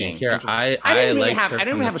not liking Kira. I didn't really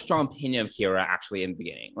have a strong opinion of Kira actually in the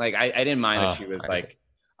beginning. Like I didn't mind that she was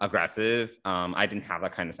aggressive. I didn't have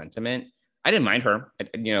that kind of sentiment. I didn't mind her,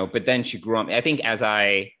 you know, but then she grew up. I think as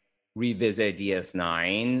I revisit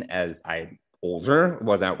DS9 as I older,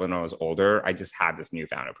 when I was older, I just had this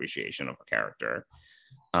newfound appreciation of her character.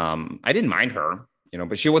 I didn't mind her, you know,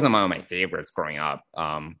 but she wasn't one of my favorites growing up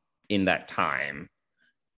in that time.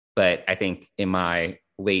 But I think in my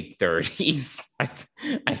late 30s, I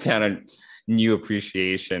found a new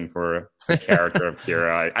appreciation for the character of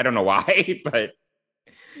Kira. I don't know why, but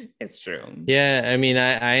it's true. Yeah, I mean,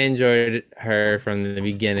 I enjoyed her from the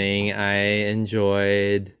beginning. I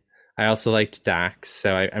also liked Dax.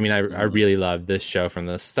 So I really loved this show from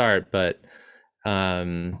the start, but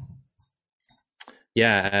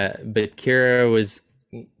but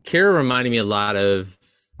Kira reminded me a lot of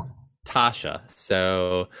Tasha,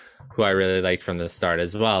 so who I really liked from the start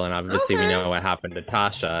as well. And obviously we know what happened to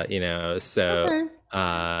Tasha, so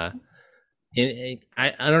I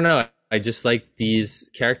don't know. I just like these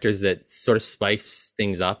characters that sort of spice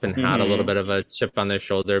things up and had a little bit of a chip on their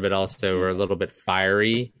shoulder, but also were a little bit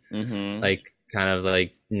fiery, like kind of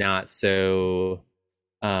like not so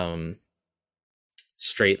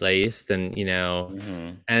straight laced, and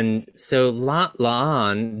and so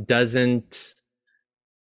La'an doesn't.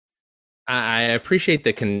 I appreciate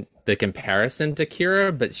the comparison to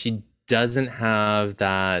Kira, but she doesn't have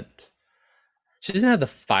that. She doesn't have the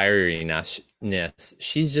fieriness.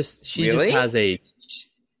 She just has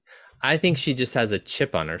I think she just has a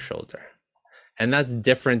chip on her shoulder. And that's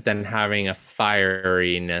different than having a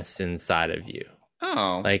fieriness inside of you.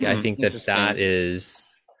 Oh. Like I think that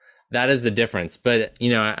is the difference. But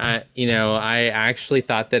I actually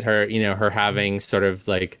thought that her having sort of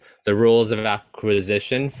like the rules of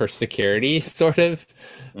acquisition for security sort of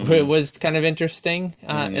was kind of interesting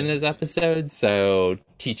in this episode. So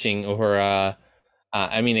teaching Uhura,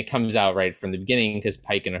 it comes out right from the beginning because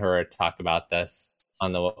Pike and Uhura talk about this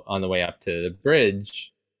on the way up to the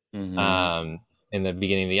bridge in the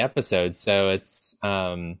beginning of the episode. So it's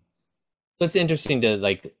interesting to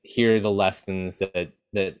like hear the lessons that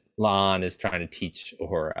La'an is trying to teach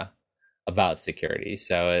Uhura about security.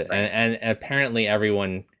 So and apparently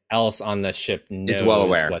everyone else on the ship knows well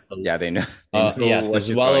aware. They know. Yes,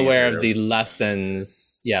 is well aware of the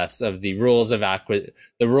lessons. Yes, of the rules of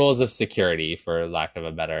the rules of security, for lack of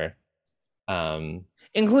a better.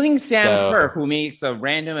 Including Sam Kirk, who makes a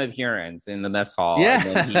random appearance in the mess hall. Yes.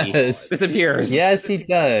 And then he disappears. Yes, he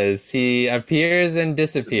does. He appears and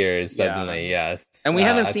disappears suddenly. Yes, and we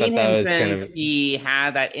haven't seen him since he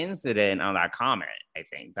had that incident on that comet. I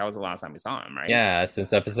think that was the last time we saw him, right? Yeah,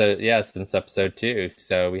 since episode 2.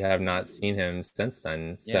 So we have not seen him since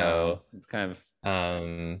then. So it's kind of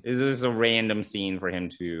it's just a random scene for him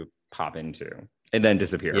to pop into and then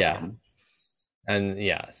disappear. Yeah, and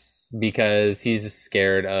yes, because he's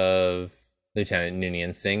scared of Lieutenant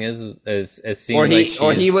Noonien Singh. It seems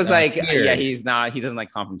he was like, he's not. He doesn't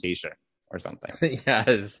like confrontation or something.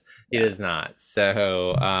 Yes, he does not.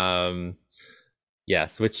 So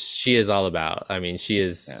yes, which she is all about. I mean, she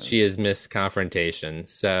is Miss Confrontation.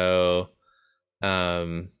 So,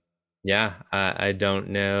 I don't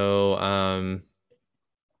know.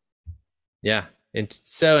 And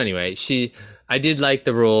so anyway, I did like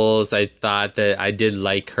the rules. I thought that I did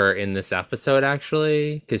like her in this episode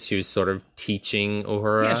actually, because she was sort of teaching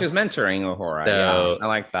Uhura. Yeah, she was mentoring Uhura. So, I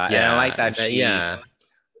like that. Yeah, and I like that she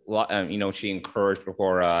encouraged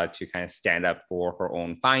Uhura to kind of stand up for her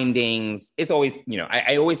own findings. It's always,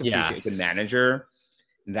 I always appreciate the manager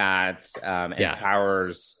that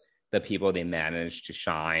empowers the people they manage to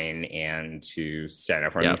shine and to stand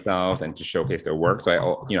up for themselves and to showcase their work.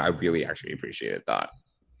 So I really actually appreciated that.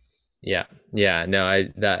 Yeah. No,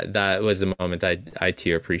 that was a moment I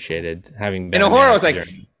too appreciated having been. And Uhura was like,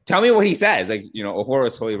 tell me what he says. Like, Uhura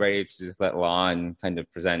was totally ready to just let La'an kind of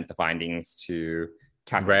present the findings to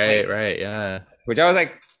Captain Pike. Right, yeah. Which I was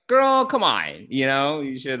like, girl, come on,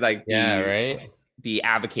 you should like be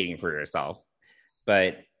advocating for yourself.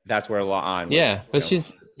 But that's where La'an was, but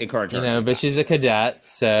she's encouraging but she's a cadet,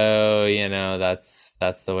 so that's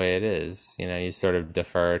the way it is. You sort of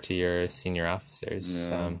defer to your senior officers.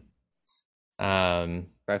 I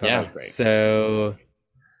thought that was great. So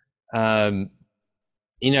I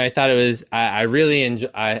thought it was I really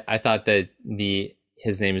I thought that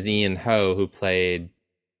his name is Ian Ho, who played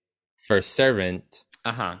First Servant.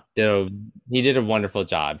 He did a wonderful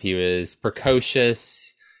job. He was precocious.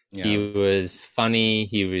 Yes. He was funny.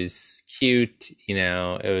 He was cute.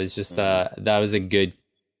 It was just that was a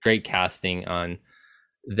great casting on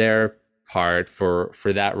their part for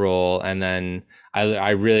that role. And then I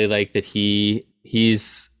really like that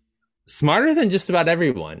he's smarter than just about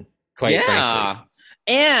everyone. Quite frankly,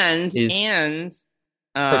 and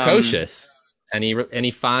precocious. And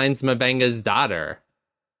he finds M'Benga's daughter,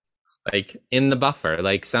 like in the buffer,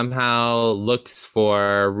 like somehow looks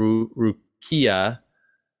for Rukia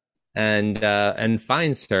and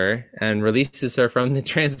finds her and releases her from the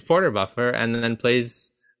transporter buffer, and then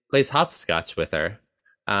plays hopscotch with her,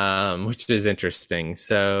 which is interesting.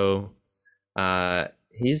 So they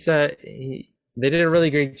did a really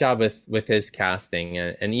great job with his casting,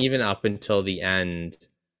 and even up until the end,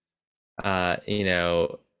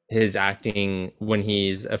 his acting when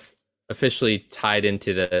he's officially tied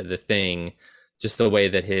into the thing, just the way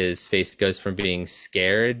that his face goes from being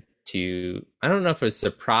scared to, I don't know if it was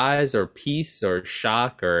surprise or peace or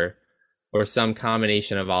shock or or some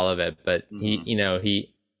combination of all of it. But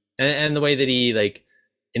he and the way that he like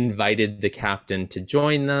invited the captain to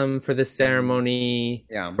join them for the ceremony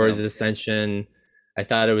for his ascension, I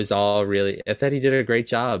thought it was all really. I thought he did a great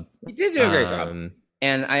job. He did do a great job.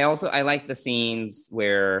 And I like the scenes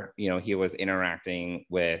where he was interacting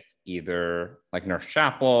with either like Nurse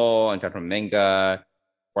Chapel and Dr. Mbenga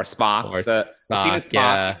or Spock. Or the scene of Spock.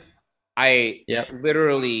 Yeah. I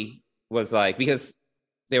literally was like, because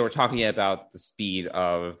they were talking about the speed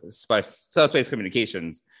of subspace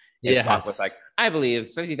communications. And Spock was like, I believe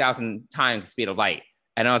it's 50,000 times the speed of light.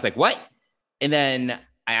 And I was like, what? And then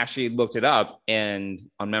I actually looked it up and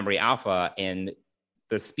on Memory Alpha, and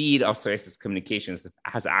the speed of subspace communications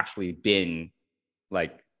has actually been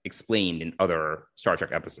like explained in other Star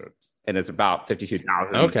Trek episodes. And it's about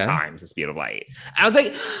 52,000 times the speed of light. And I was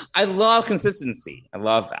like, I love consistency. I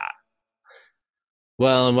love that.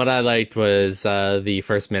 Well, and what I liked was the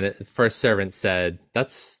first servant said,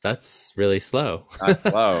 that's really slow. That's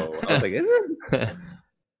slow. I was like, is it?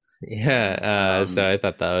 Yeah. So I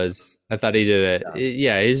thought he did it.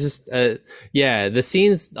 Yeah. He's just, the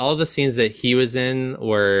scenes, all the scenes that he was in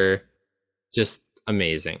were just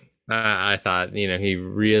amazing. I thought, he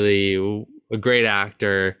really a great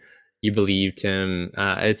actor. You believed him.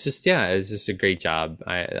 It's just a great job.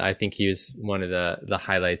 I think he was one of the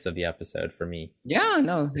highlights of the episode for me. Yeah,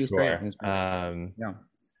 no, he's great. He's great.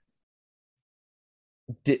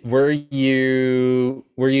 Were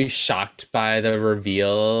you shocked by the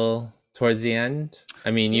reveal towards the end? I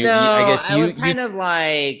mean, I guess I was kind of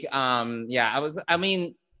like, I was. I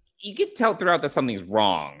mean, you could tell throughout that something's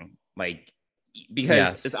wrong, like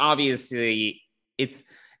because it's obviously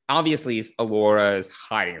Alora is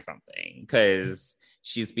hiding something because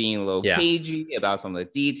she's being a little cagey about some of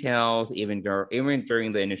the details, even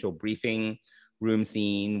during the initial briefing room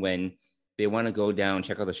scene when they want to go down,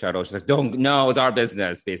 check out the shuttle. She's like, no, it's our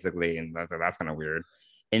business, basically. And that's kind of weird.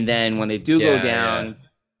 And then when they do go down,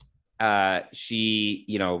 she,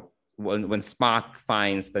 when Spock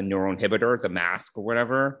finds the neural inhibitor, the mask or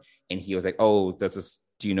whatever, and he was like, oh,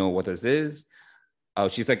 do you know what this is? Oh,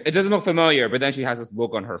 she's like, it doesn't look familiar, but then she has this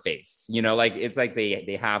look on her face, like it's like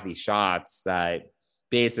they have these shots that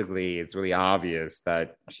basically it's really obvious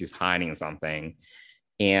that she's hiding something.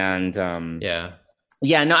 And no,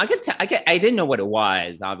 I could tell. I didn't know what it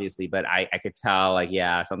was, obviously, but I could tell, like,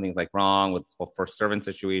 something's like wrong with the first servant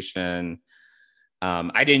situation.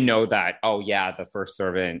 I didn't know that. Oh, the first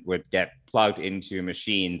servant would get plugged into a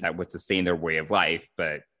machine that would sustain their way of life,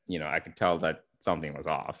 but I could tell that something was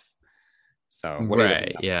off. So, what are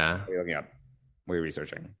you looking up? What are you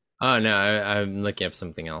researching? Oh no, I'm looking up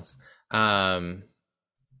something else.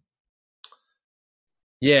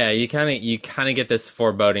 You kind of get this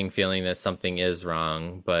foreboding feeling that something is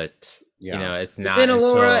wrong, but it's not. Then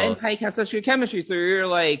Alora and Pike have such good chemistry, so you're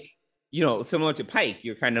like, similar to Pike,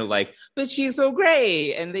 you're kind of like, but she's so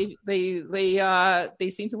great, and they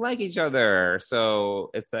seem to like each other, so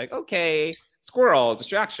it's like, okay, squirrel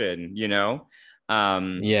distraction,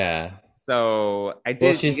 So I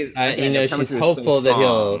did. Well, she's hopeful that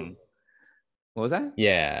he'll. What was that?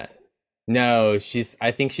 Yeah, no,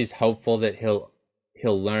 I think she's hopeful that he'll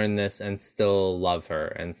learn this and still love her,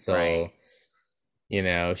 and so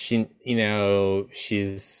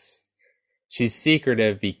she's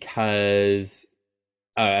secretive because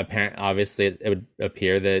obviously it would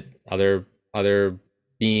appear that other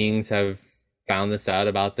beings have found this out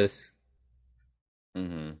about this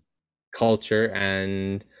culture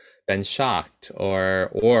and been shocked,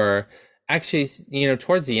 or actually,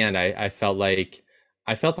 towards the end, I felt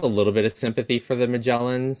a little bit of sympathy for the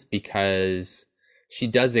Magellans because she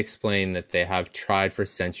does explain that they have tried for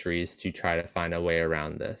centuries to try to find a way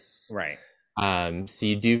around this. Right. So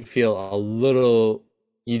you do feel a little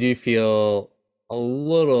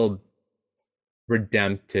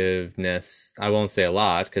redemptiveness. I won't say a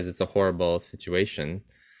lot because it's a horrible situation.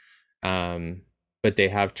 But they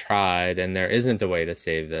have tried and there isn't a way to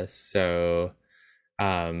save this. So,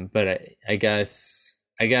 but I guess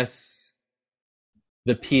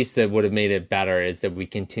the piece that would have made it better is that we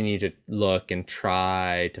continue to look and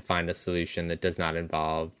try to find a solution that does not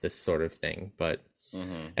involve this sort of thing. But,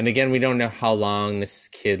 and again, we don't know how long this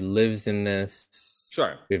kid lives in this.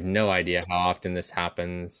 Sure. We have no idea how often this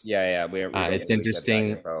happens. Yeah. It's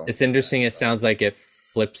interesting. It's interesting. It sounds like it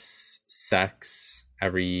flips sex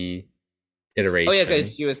every iteration. Oh yeah,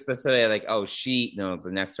 because she was specifically like, the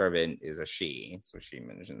next servant is a she. So she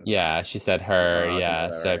mentions. Yeah, she said her.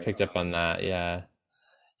 So I picked up on that. Yeah.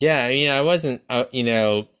 I wasn't,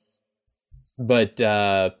 but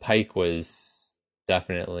Pike was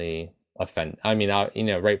definitely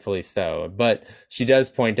rightfully so. But she does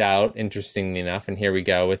point out, interestingly enough, and here we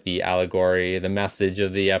go with the allegory, the message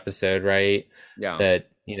of the episode, right? Yeah. That,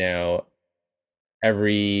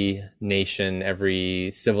 every nation,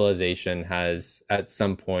 every civilization has at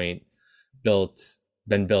some point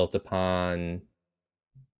been built upon,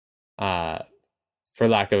 for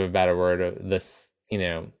lack of a better word, this,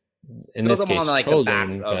 in this case, on, children,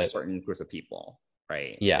 the backs of certain groups of people,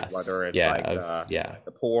 right? Yes. Whether it's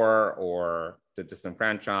the poor or the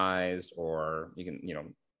disenfranchised, or you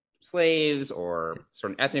can, slaves or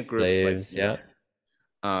certain ethnic groups. Slaves, I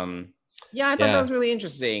thought that was really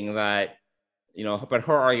interesting that, but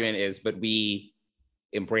her argument is, but we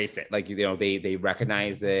embrace it. They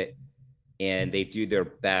recognize it and they do their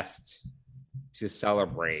best to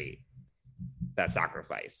celebrate that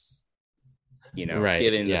sacrifice. Right,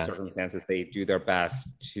 given the circumstances, they do their best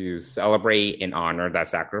to celebrate and honor that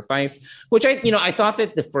sacrifice, which I thought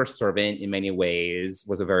that the first servant in many ways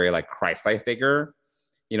was a very Christ-like figure,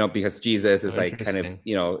 because Jesus is kind of,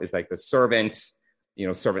 is the servant,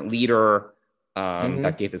 servant leader,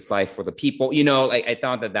 that gave his life for the people. I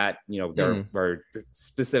thought that there were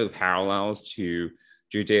specific parallels to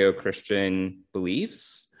Judeo-Christian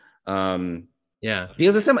beliefs.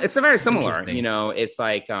 Because it's very similar. It's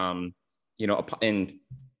and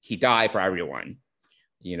he died for everyone,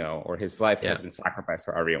 or his life has been sacrificed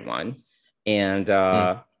for everyone. And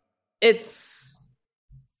it's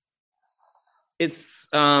I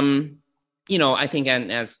think,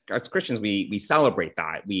 and as Christians, we celebrate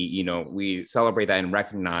that. We celebrate that and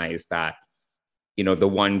recognize that, the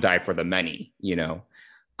one died for the many,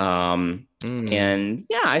 and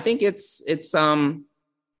I think it's I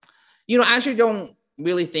actually don't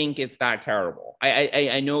really think it's that terrible.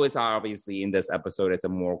 I know it's obviously in this episode, it's a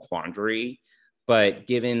moral quandary, but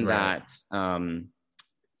given that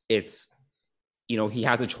it's, he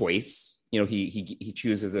has a choice, he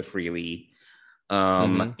chooses it freely,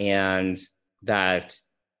 and that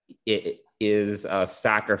it is a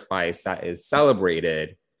sacrifice that is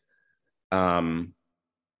celebrated. Actually,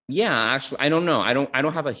 I don't know. I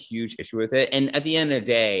don't have a huge issue with it. And at the end of the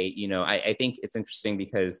day, I think it's interesting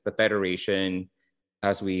because the Federation,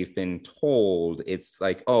 as we've been told, it's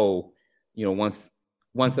once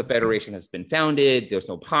the Federation has been founded, there's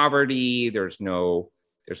no poverty, there's no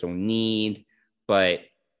need. But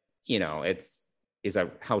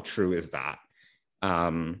how true is that?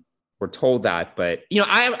 We're told that, but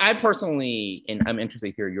I personally, and I'm interested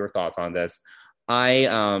to hear your thoughts on this.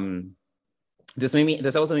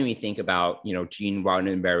 This also made me think about Gene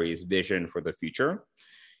Roddenberry's vision for the future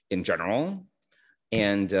in general.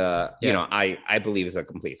 And, I believe it's a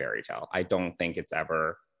complete fairy tale. I don't think it's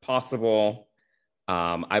ever possible.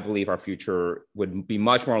 I believe our future would be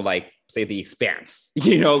much more like, say, The Expanse,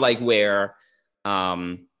 where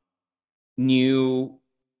new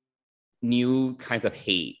kinds of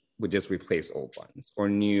hate would just replace old ones, or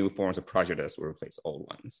new forms of prejudice would replace old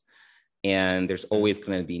ones. And there's always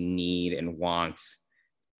going to be need and want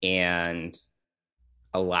and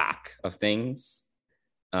a lack of things.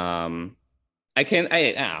 I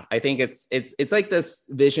think it's like this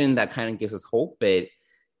vision that kind of gives us hope, but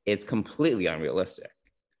it's completely unrealistic.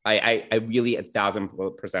 I really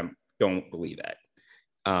 1,000% don't believe it.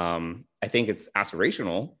 I think it's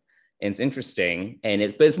aspirational and it's interesting,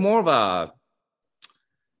 but it's more of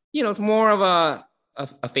a,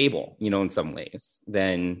 a fable, in some ways,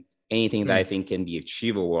 than anything that I think can be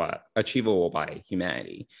achievable by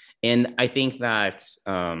humanity. And I think that,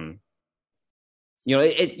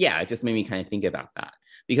 it just made me kind of think about that,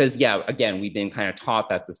 because again, we've been kind of taught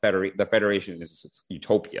that the Federation is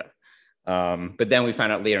utopia. But then we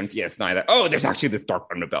found out later in DS9 that, there's actually this dark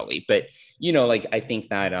underbelly. But, I think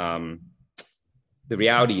that the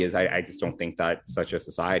reality is I just don't think that such a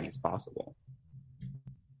society is possible.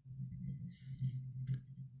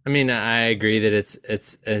 I mean, I agree that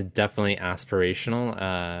it's definitely aspirational.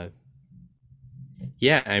 I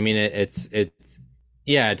mean, it's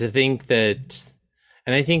to think that,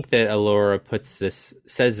 and I think that Alura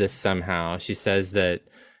says this somehow. She says that,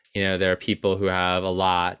 there are people who have a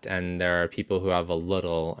lot and there are people who have a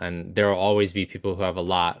little, and there will always be people who have a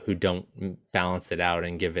lot who don't balance it out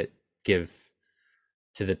and give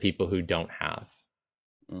to the people who don't have.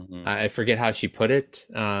 Mm-hmm. I forget how she put it.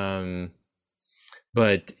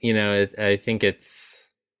 But, I think it's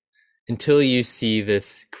until you see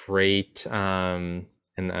this great, and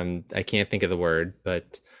I can't think of the word,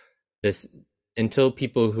 but until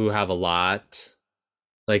people who have a lot,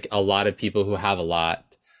 like a lot of people who have a lot,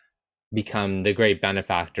 become the great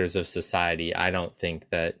benefactors of society, I don't think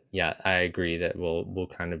that, I agree that we'll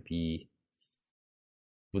kind of be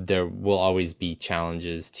there will always be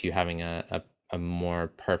challenges to having a more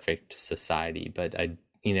perfect society. But I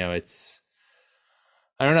don't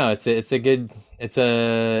know. It's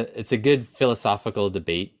a good philosophical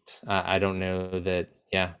debate. I don't know that.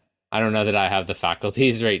 Yeah, I don't know that I have the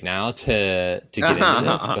faculties right now to get into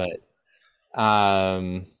this,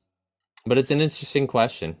 but it's an interesting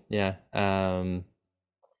question. Yeah. I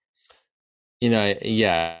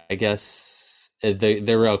guess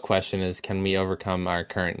the real question is, can we overcome our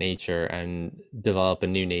current nature and develop a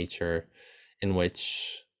new nature in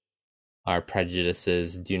which our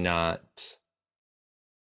prejudices do not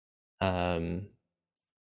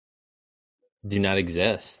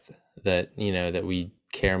exist, that we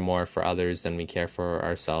care more for others than we care for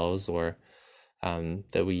ourselves, or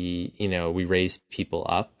that we raise people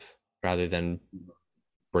up rather than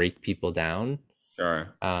break people down.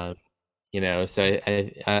 Sure. So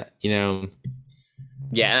I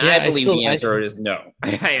I believe the answer is no.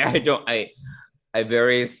 I don't. I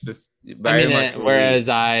very specific. Whereas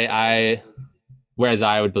I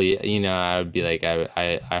would believe, I would be like,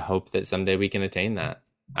 I hope that someday we can attain that.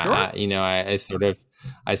 Sure. I sort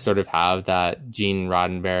of have that Gene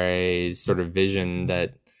Roddenberry sort of vision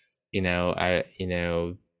that, I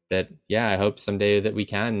hope someday that we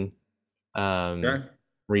can sure.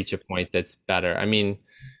 reach a point that's better. I mean,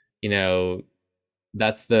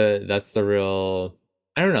 that's the real,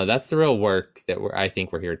 I don't know, that's the real work that I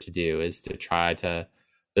think we're here to do, is to try to,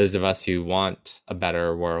 those of us who want a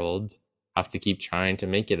better world have to keep trying to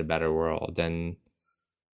make it a better world. And,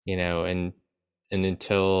 and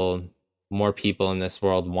until more people in this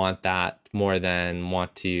world want that more than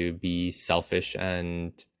want to be selfish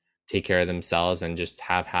and take care of themselves and just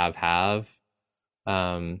have, I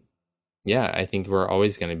think we're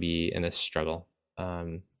always going to be in a struggle.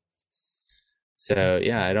 So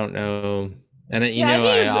yeah, I don't know. And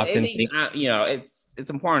I often think it's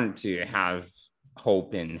important to have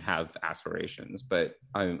hope and have aspirations, but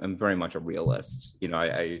I'm very much a realist.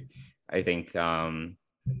 I think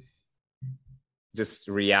just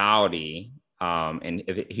reality and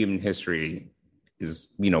if human history is,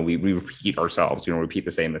 we repeat ourselves, repeat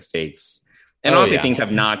the same mistakes. And honestly, things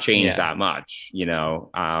have not changed that much.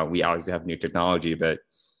 We always have new technology, but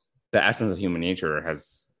the essence of human nature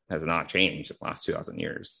has not changed in the last 2,000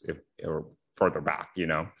 years, or further back,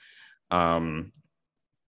 I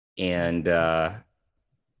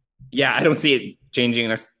don't see it changing in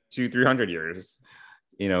the next 200-300 years.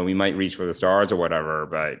 We might reach for the stars or whatever,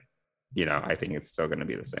 but I think it's still going to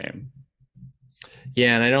be the same.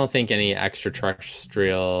 Yeah, and I don't think any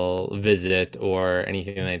extraterrestrial visit or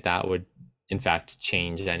anything like that would, in fact,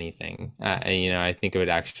 change anything. I think it would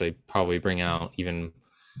actually probably bring out even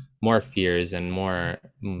more fears and more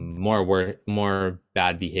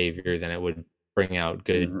bad behavior than it would bring out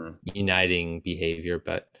good uniting behavior.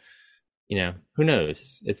 But who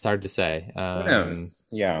knows? It's hard to say. Who knows?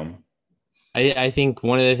 Yeah. I think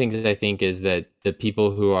one of the things that I think is that the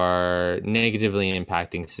people who are negatively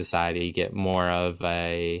impacting society get more of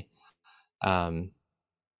a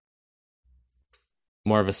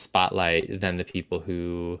spotlight than the people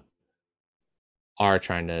who are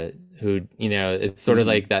trying to, it's sort of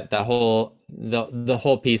like that, the whole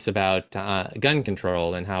piece about gun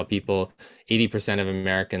control, and how 80% of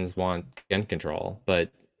Americans want gun control,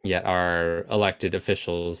 but yet our elected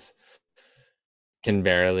officials can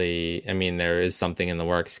barely, there is something in the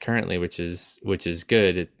works currently, which is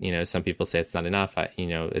good. Some people say it's not enough.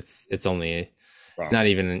 It's only, well, it's not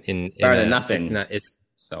even in better than nothing.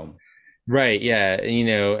 So right. Yeah.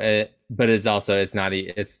 But it's also, it's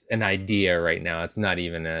an idea right now. It's not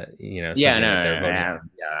even a, it's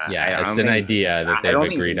an idea that they've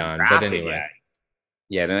agreed on. But anyway.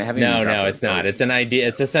 No, it's not. It's an idea.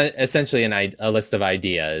 It's essentially a list of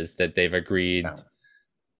ideas that they've agreed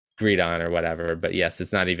on or whatever. But yes,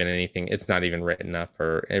 it's not even anything. It's not even written up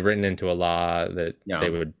or written into a law that they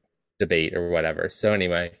would debate or whatever. So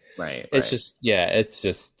anyway, it's just,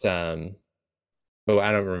 but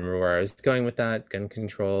I don't remember where I was going with that, gun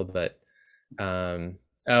control, but the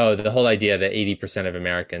whole idea that 80% of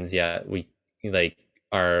Americans, we like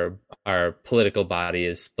our political body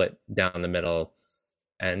is split down the middle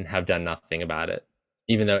and have done nothing about it,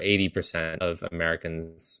 even though 80% of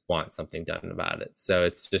Americans want something done about it. So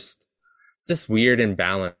it's this weird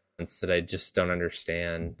imbalance that I just don't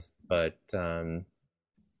understand. But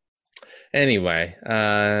anyway,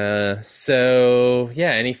 so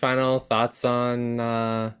yeah, any final thoughts on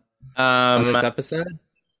this episode?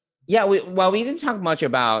 Yeah, we didn't talk much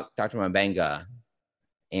about Dr. Mbenga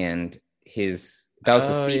and his that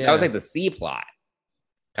was like the C plot,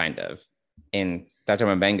 kind of, in Dr.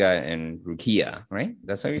 Mbenga and Rukia, right?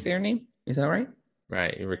 That's how you say her name? Is that right?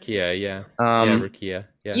 Right, Rukia, yeah. Rukia.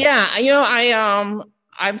 Yeah. Yeah,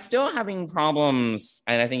 I'm still having problems,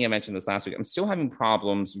 and I think I mentioned this last week. I'm still having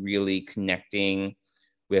problems really connecting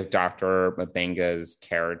with Dr. Mabenga's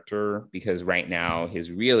character because right now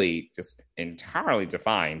he's really just entirely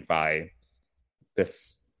defined by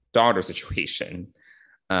this daughter situation.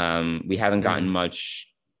 We haven't gotten much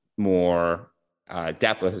more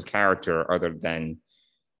depth of his character other than,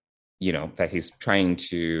 that he's trying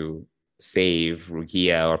to save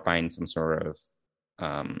Rukia or find some sort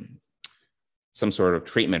of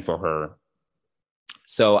treatment for her.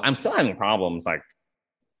 So I'm still having problems,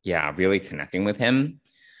 really connecting with him.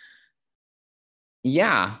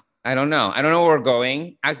 Yeah, I don't know. I don't know where we're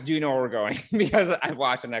going. I do know where we're going because I've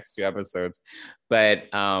watched the next 2 episodes. But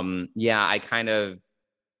I kind of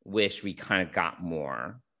wish we kind of got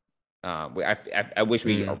more. I wish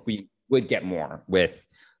we would get more with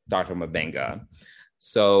Dr. Mabenga.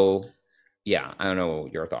 So, yeah, I don't know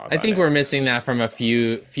your thoughts. I think we're missing that from a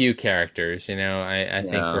few characters. I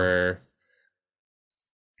think we're,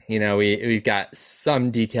 we've got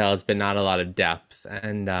some details, but not a lot of depth.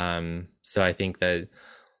 And so I think that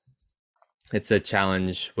it's a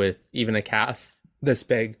challenge with even a cast this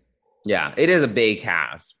big. Yeah, it is a big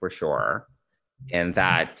cast for sure. And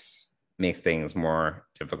that makes things more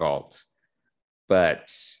difficult. But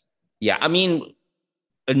yeah, I mean,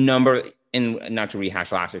 and not to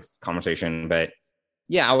rehash last week's conversation, but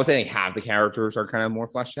yeah, I would say half the characters are kind of more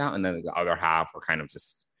fleshed out, and then the other half are kind of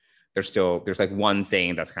just there's one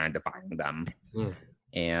thing that's kind of defining them.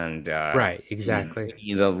 And right, exactly.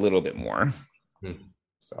 We need a little bit more.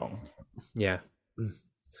 So yeah.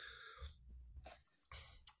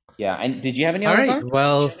 Yeah, and did you have any other thoughts?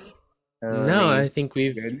 Well, no, I think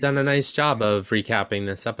we've done a nice job of recapping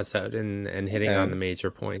this episode and hitting on the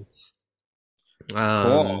major points.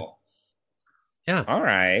 Cool. Yeah. All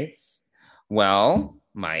right. Well,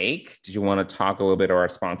 Mike, did you want to talk a little bit to our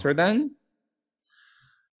sponsor then?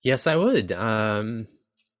 Yes, I would.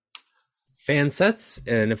 Fansets,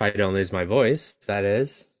 and if I don't lose my voice, that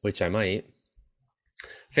is, which I might.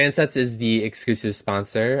 Fansets is the exclusive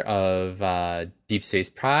sponsor of Deep Space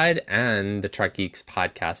Pride and the Trek Geeks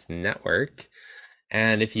Podcast Network.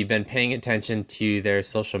 And if you've been paying attention to their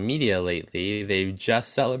social media lately, they've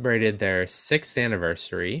just celebrated their 6th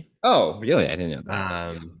anniversary. Oh, really? I didn't know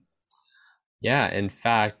that. Yeah, in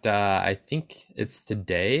fact, I think it's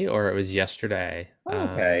today or it was yesterday.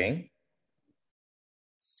 Okay.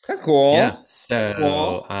 That's cool. Yeah.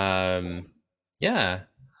 So, yeah.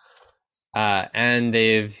 And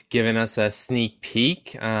they've given us a sneak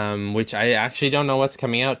peek, which I actually don't know what's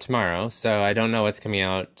coming out tomorrow. So I don't know what's coming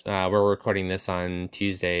out. We're recording this on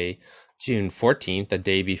Tuesday, June 14th, the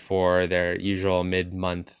day before their usual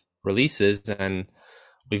mid-month releases. And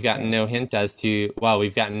we've gotten no hint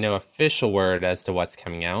we've gotten no official word as to what's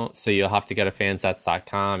coming out. So you'll have to go to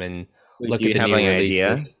fansets.com and look at the new releases.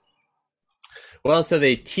 Idea? Well, so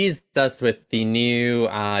they teased us with the new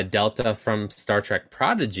Delta from Star Trek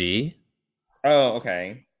Prodigy. Oh,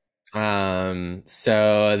 okay. And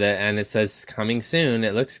it says coming soon.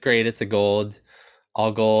 It looks great. It's a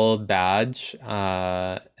all gold badge.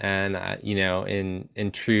 In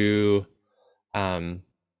true Fansets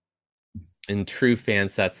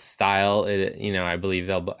style, I believe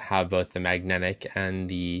they'll have both the magnetic and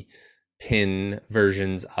the pin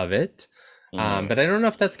versions of it. But I don't know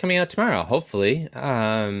if that's coming out tomorrow. Hopefully.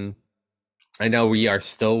 I know we are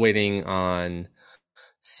still waiting on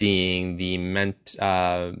seeing the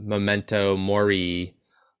Memento Mori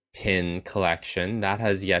pin collection. That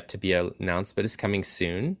has yet to be announced, but it's coming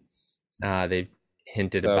soon. They've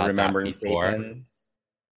hinted about that before.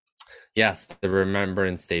 Yes, the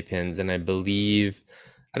Remembrance Day pins, and I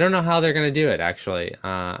don't know how they're going to do it, actually.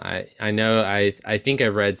 I think I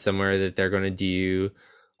read somewhere that they're going to do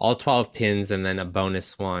all 12 pins and then a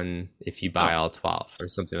bonus one if you buy all 12 or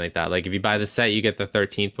something like that. Like if you buy the set, you get the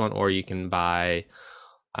 13th one, or you can buy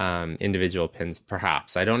individual pins,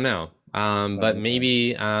 perhaps. I don't know. But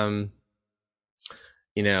maybe, head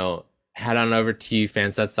on over to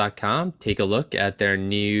fansets.com, take a look at their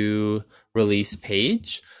new release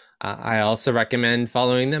page. I also recommend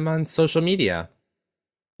following them on social media,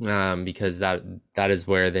 because that is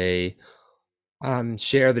where they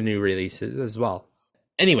share the new releases as well.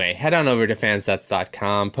 Anyway, head on over to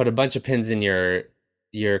fansets.com, put a bunch of pins in your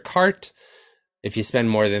cart. If you spend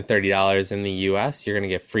more than $30 in the US, you're going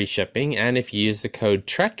to get free shipping. And if you use the code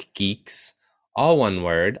TrekGeeks, all one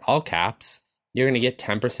word, all caps, you're going to get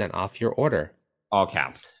 10% off your order. All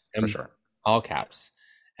caps, for sure. All caps.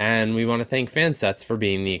 And we want to thank Fansets for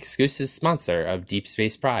being the exclusive sponsor of Deep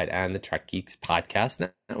Space Pride and the Trek Geeks Podcast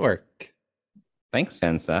Network. Thanks,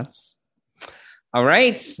 Fansets. All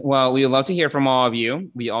right. Well, we would love to hear from all of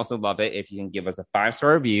you. We also love it if you can give us a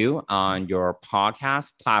 5-star review on your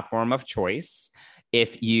podcast platform of choice.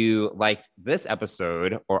 If you like this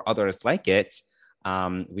episode or others like it,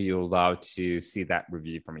 we would love to see that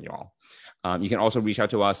review from you all. You can also reach out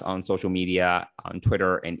to us on social media, on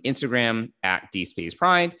Twitter and Instagram at Deep Space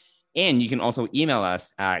Pride. And you can also email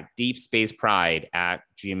us at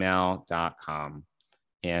deepspacepride@gmail.com.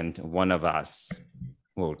 And one of us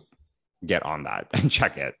will get on that and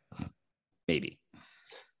check it. Maybe.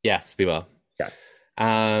 Yes, we will. Yes.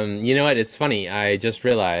 You know what? It's funny. I just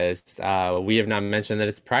realized we have not mentioned that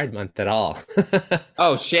it's Pride Month at all.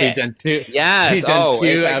 Oh shit! We've done two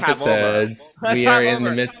episodes. We are in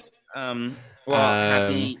the midst.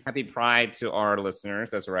 Happy Pride to our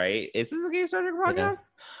listeners. That's right. Is this a Gay Star Trek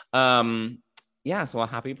podcast? Yeah. So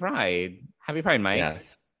happy Pride. Happy Pride, Mike.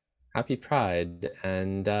 Yes. Happy Pride,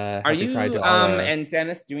 and are you Pride to and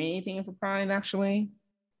Dennis doing anything for Pride actually?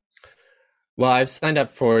 Well, I've signed up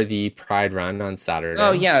for the Pride Run on Saturday.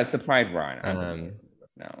 Oh yeah, it's the Pride Run.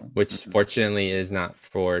 Which fortunately is not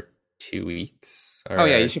for 2 weeks. Oh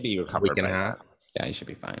yeah, you should be recovered. Week and a half. Yeah, you should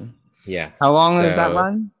be fine. Yeah. How long is that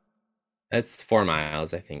run? It's 4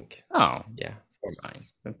 miles, I think. Oh yeah, 4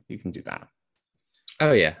 miles. You can do that.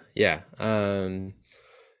 Oh yeah.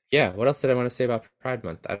 Yeah, what else did I want to say about Pride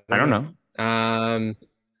Month? I don't know.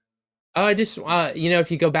 I just,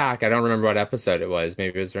 if you go back, I don't remember what episode it was.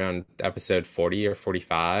 Maybe it was around episode 40 or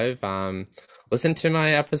 45. Listen to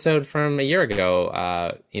my episode from a year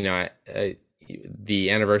ago.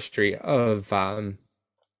 The anniversary of,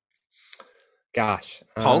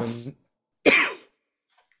 Pulse.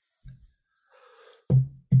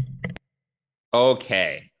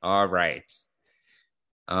 Okay. All right.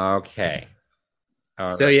 Okay.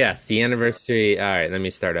 So yes, the anniversary. All right, let me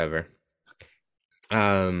start over.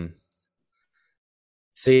 So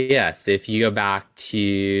yes, if you go back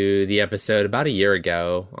to the episode about a year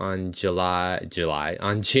ago on June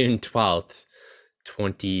 12th,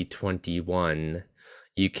 2021,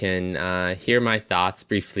 you can hear my thoughts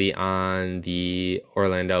briefly on the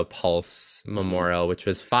Orlando Pulse Memorial, which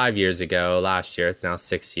was 5 years ago. Last year, it's now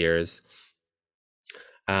 6 years.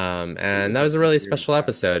 And that was a really special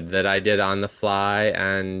episode that I did on the fly,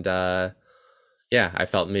 and I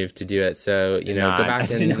felt moved to do it. So go back. I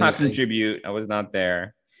did not contribute. I was not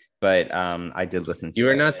there, but I did listen to You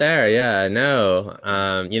were not there, yeah, no.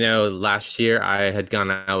 Last year I had gone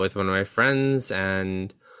out with one of my friends,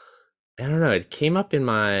 and I don't know, it came up in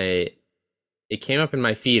my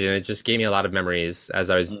feed, and it just gave me a lot of memories as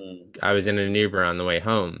I was in an Uber on the way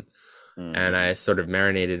home, and I sort of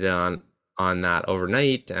marinated it on that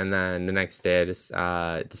overnight, and then the next day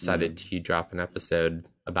I decided to drop an episode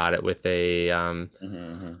about it with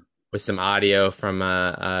with some audio from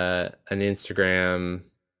an Instagram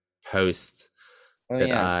post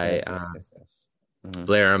Blair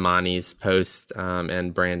Amani's post,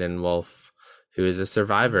 and Brandon Wolf, who is a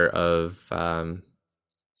survivor of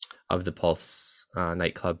the Pulse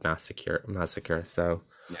nightclub massacre. So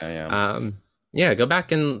go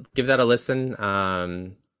back and give that a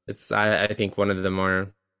listen. It's I think one of the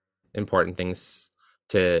more important things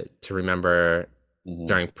to remember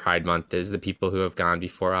during Pride Month is the people who have gone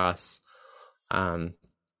before us,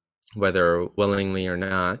 whether willingly or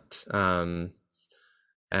not,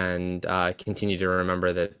 and continue to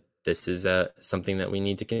remember that this is something that we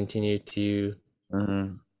need to continue to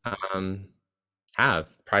have.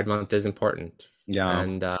 Pride Month is important,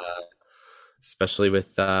 and especially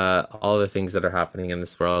with all the things that are happening in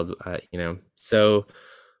this world, so.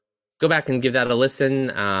 Go back and give that a listen.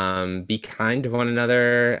 Be kind to one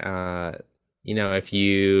another.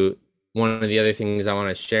 One of the other things I want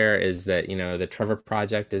to share is that, the Trevor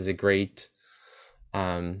Project is a great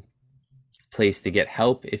place to get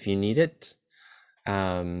help if you need it.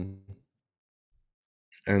 And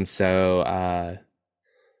so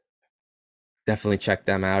definitely check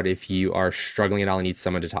them out if you are struggling at all and need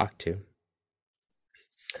someone to talk to.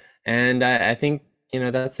 And I think,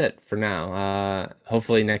 that's it for now.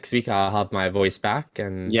 Hopefully next week I'll have my voice back,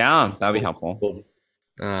 and that'll be helpful.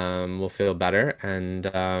 We'll feel better, and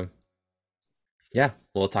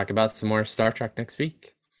we'll talk about some more Star Trek next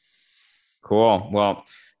week. Cool. Well,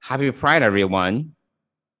 happy Pride, everyone.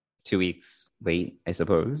 2 weeks late, I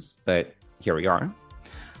suppose, but here we are.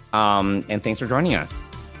 And thanks for joining us.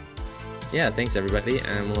 Yeah, thanks everybody,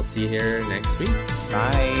 and we'll see you here next week.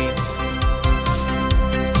 Bye.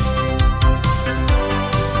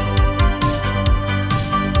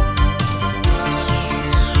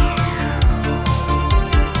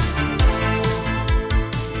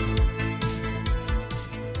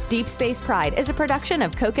 Deep Space Pride is a production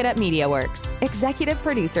of Coconut Media Works. Executive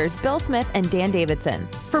producers Bill Smith and Dan Davidson.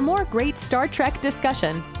 For more great Star Trek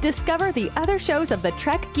discussion, discover the other shows of the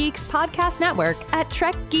Trek Geeks Podcast Network at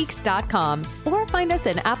trekgeeks.com or find us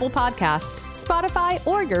in Apple Podcasts, Spotify,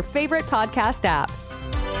 or your favorite podcast app.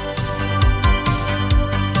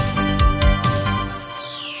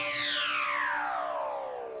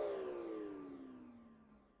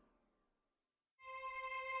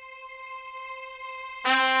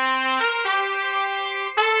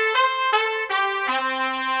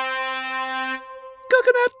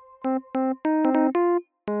 Coconut.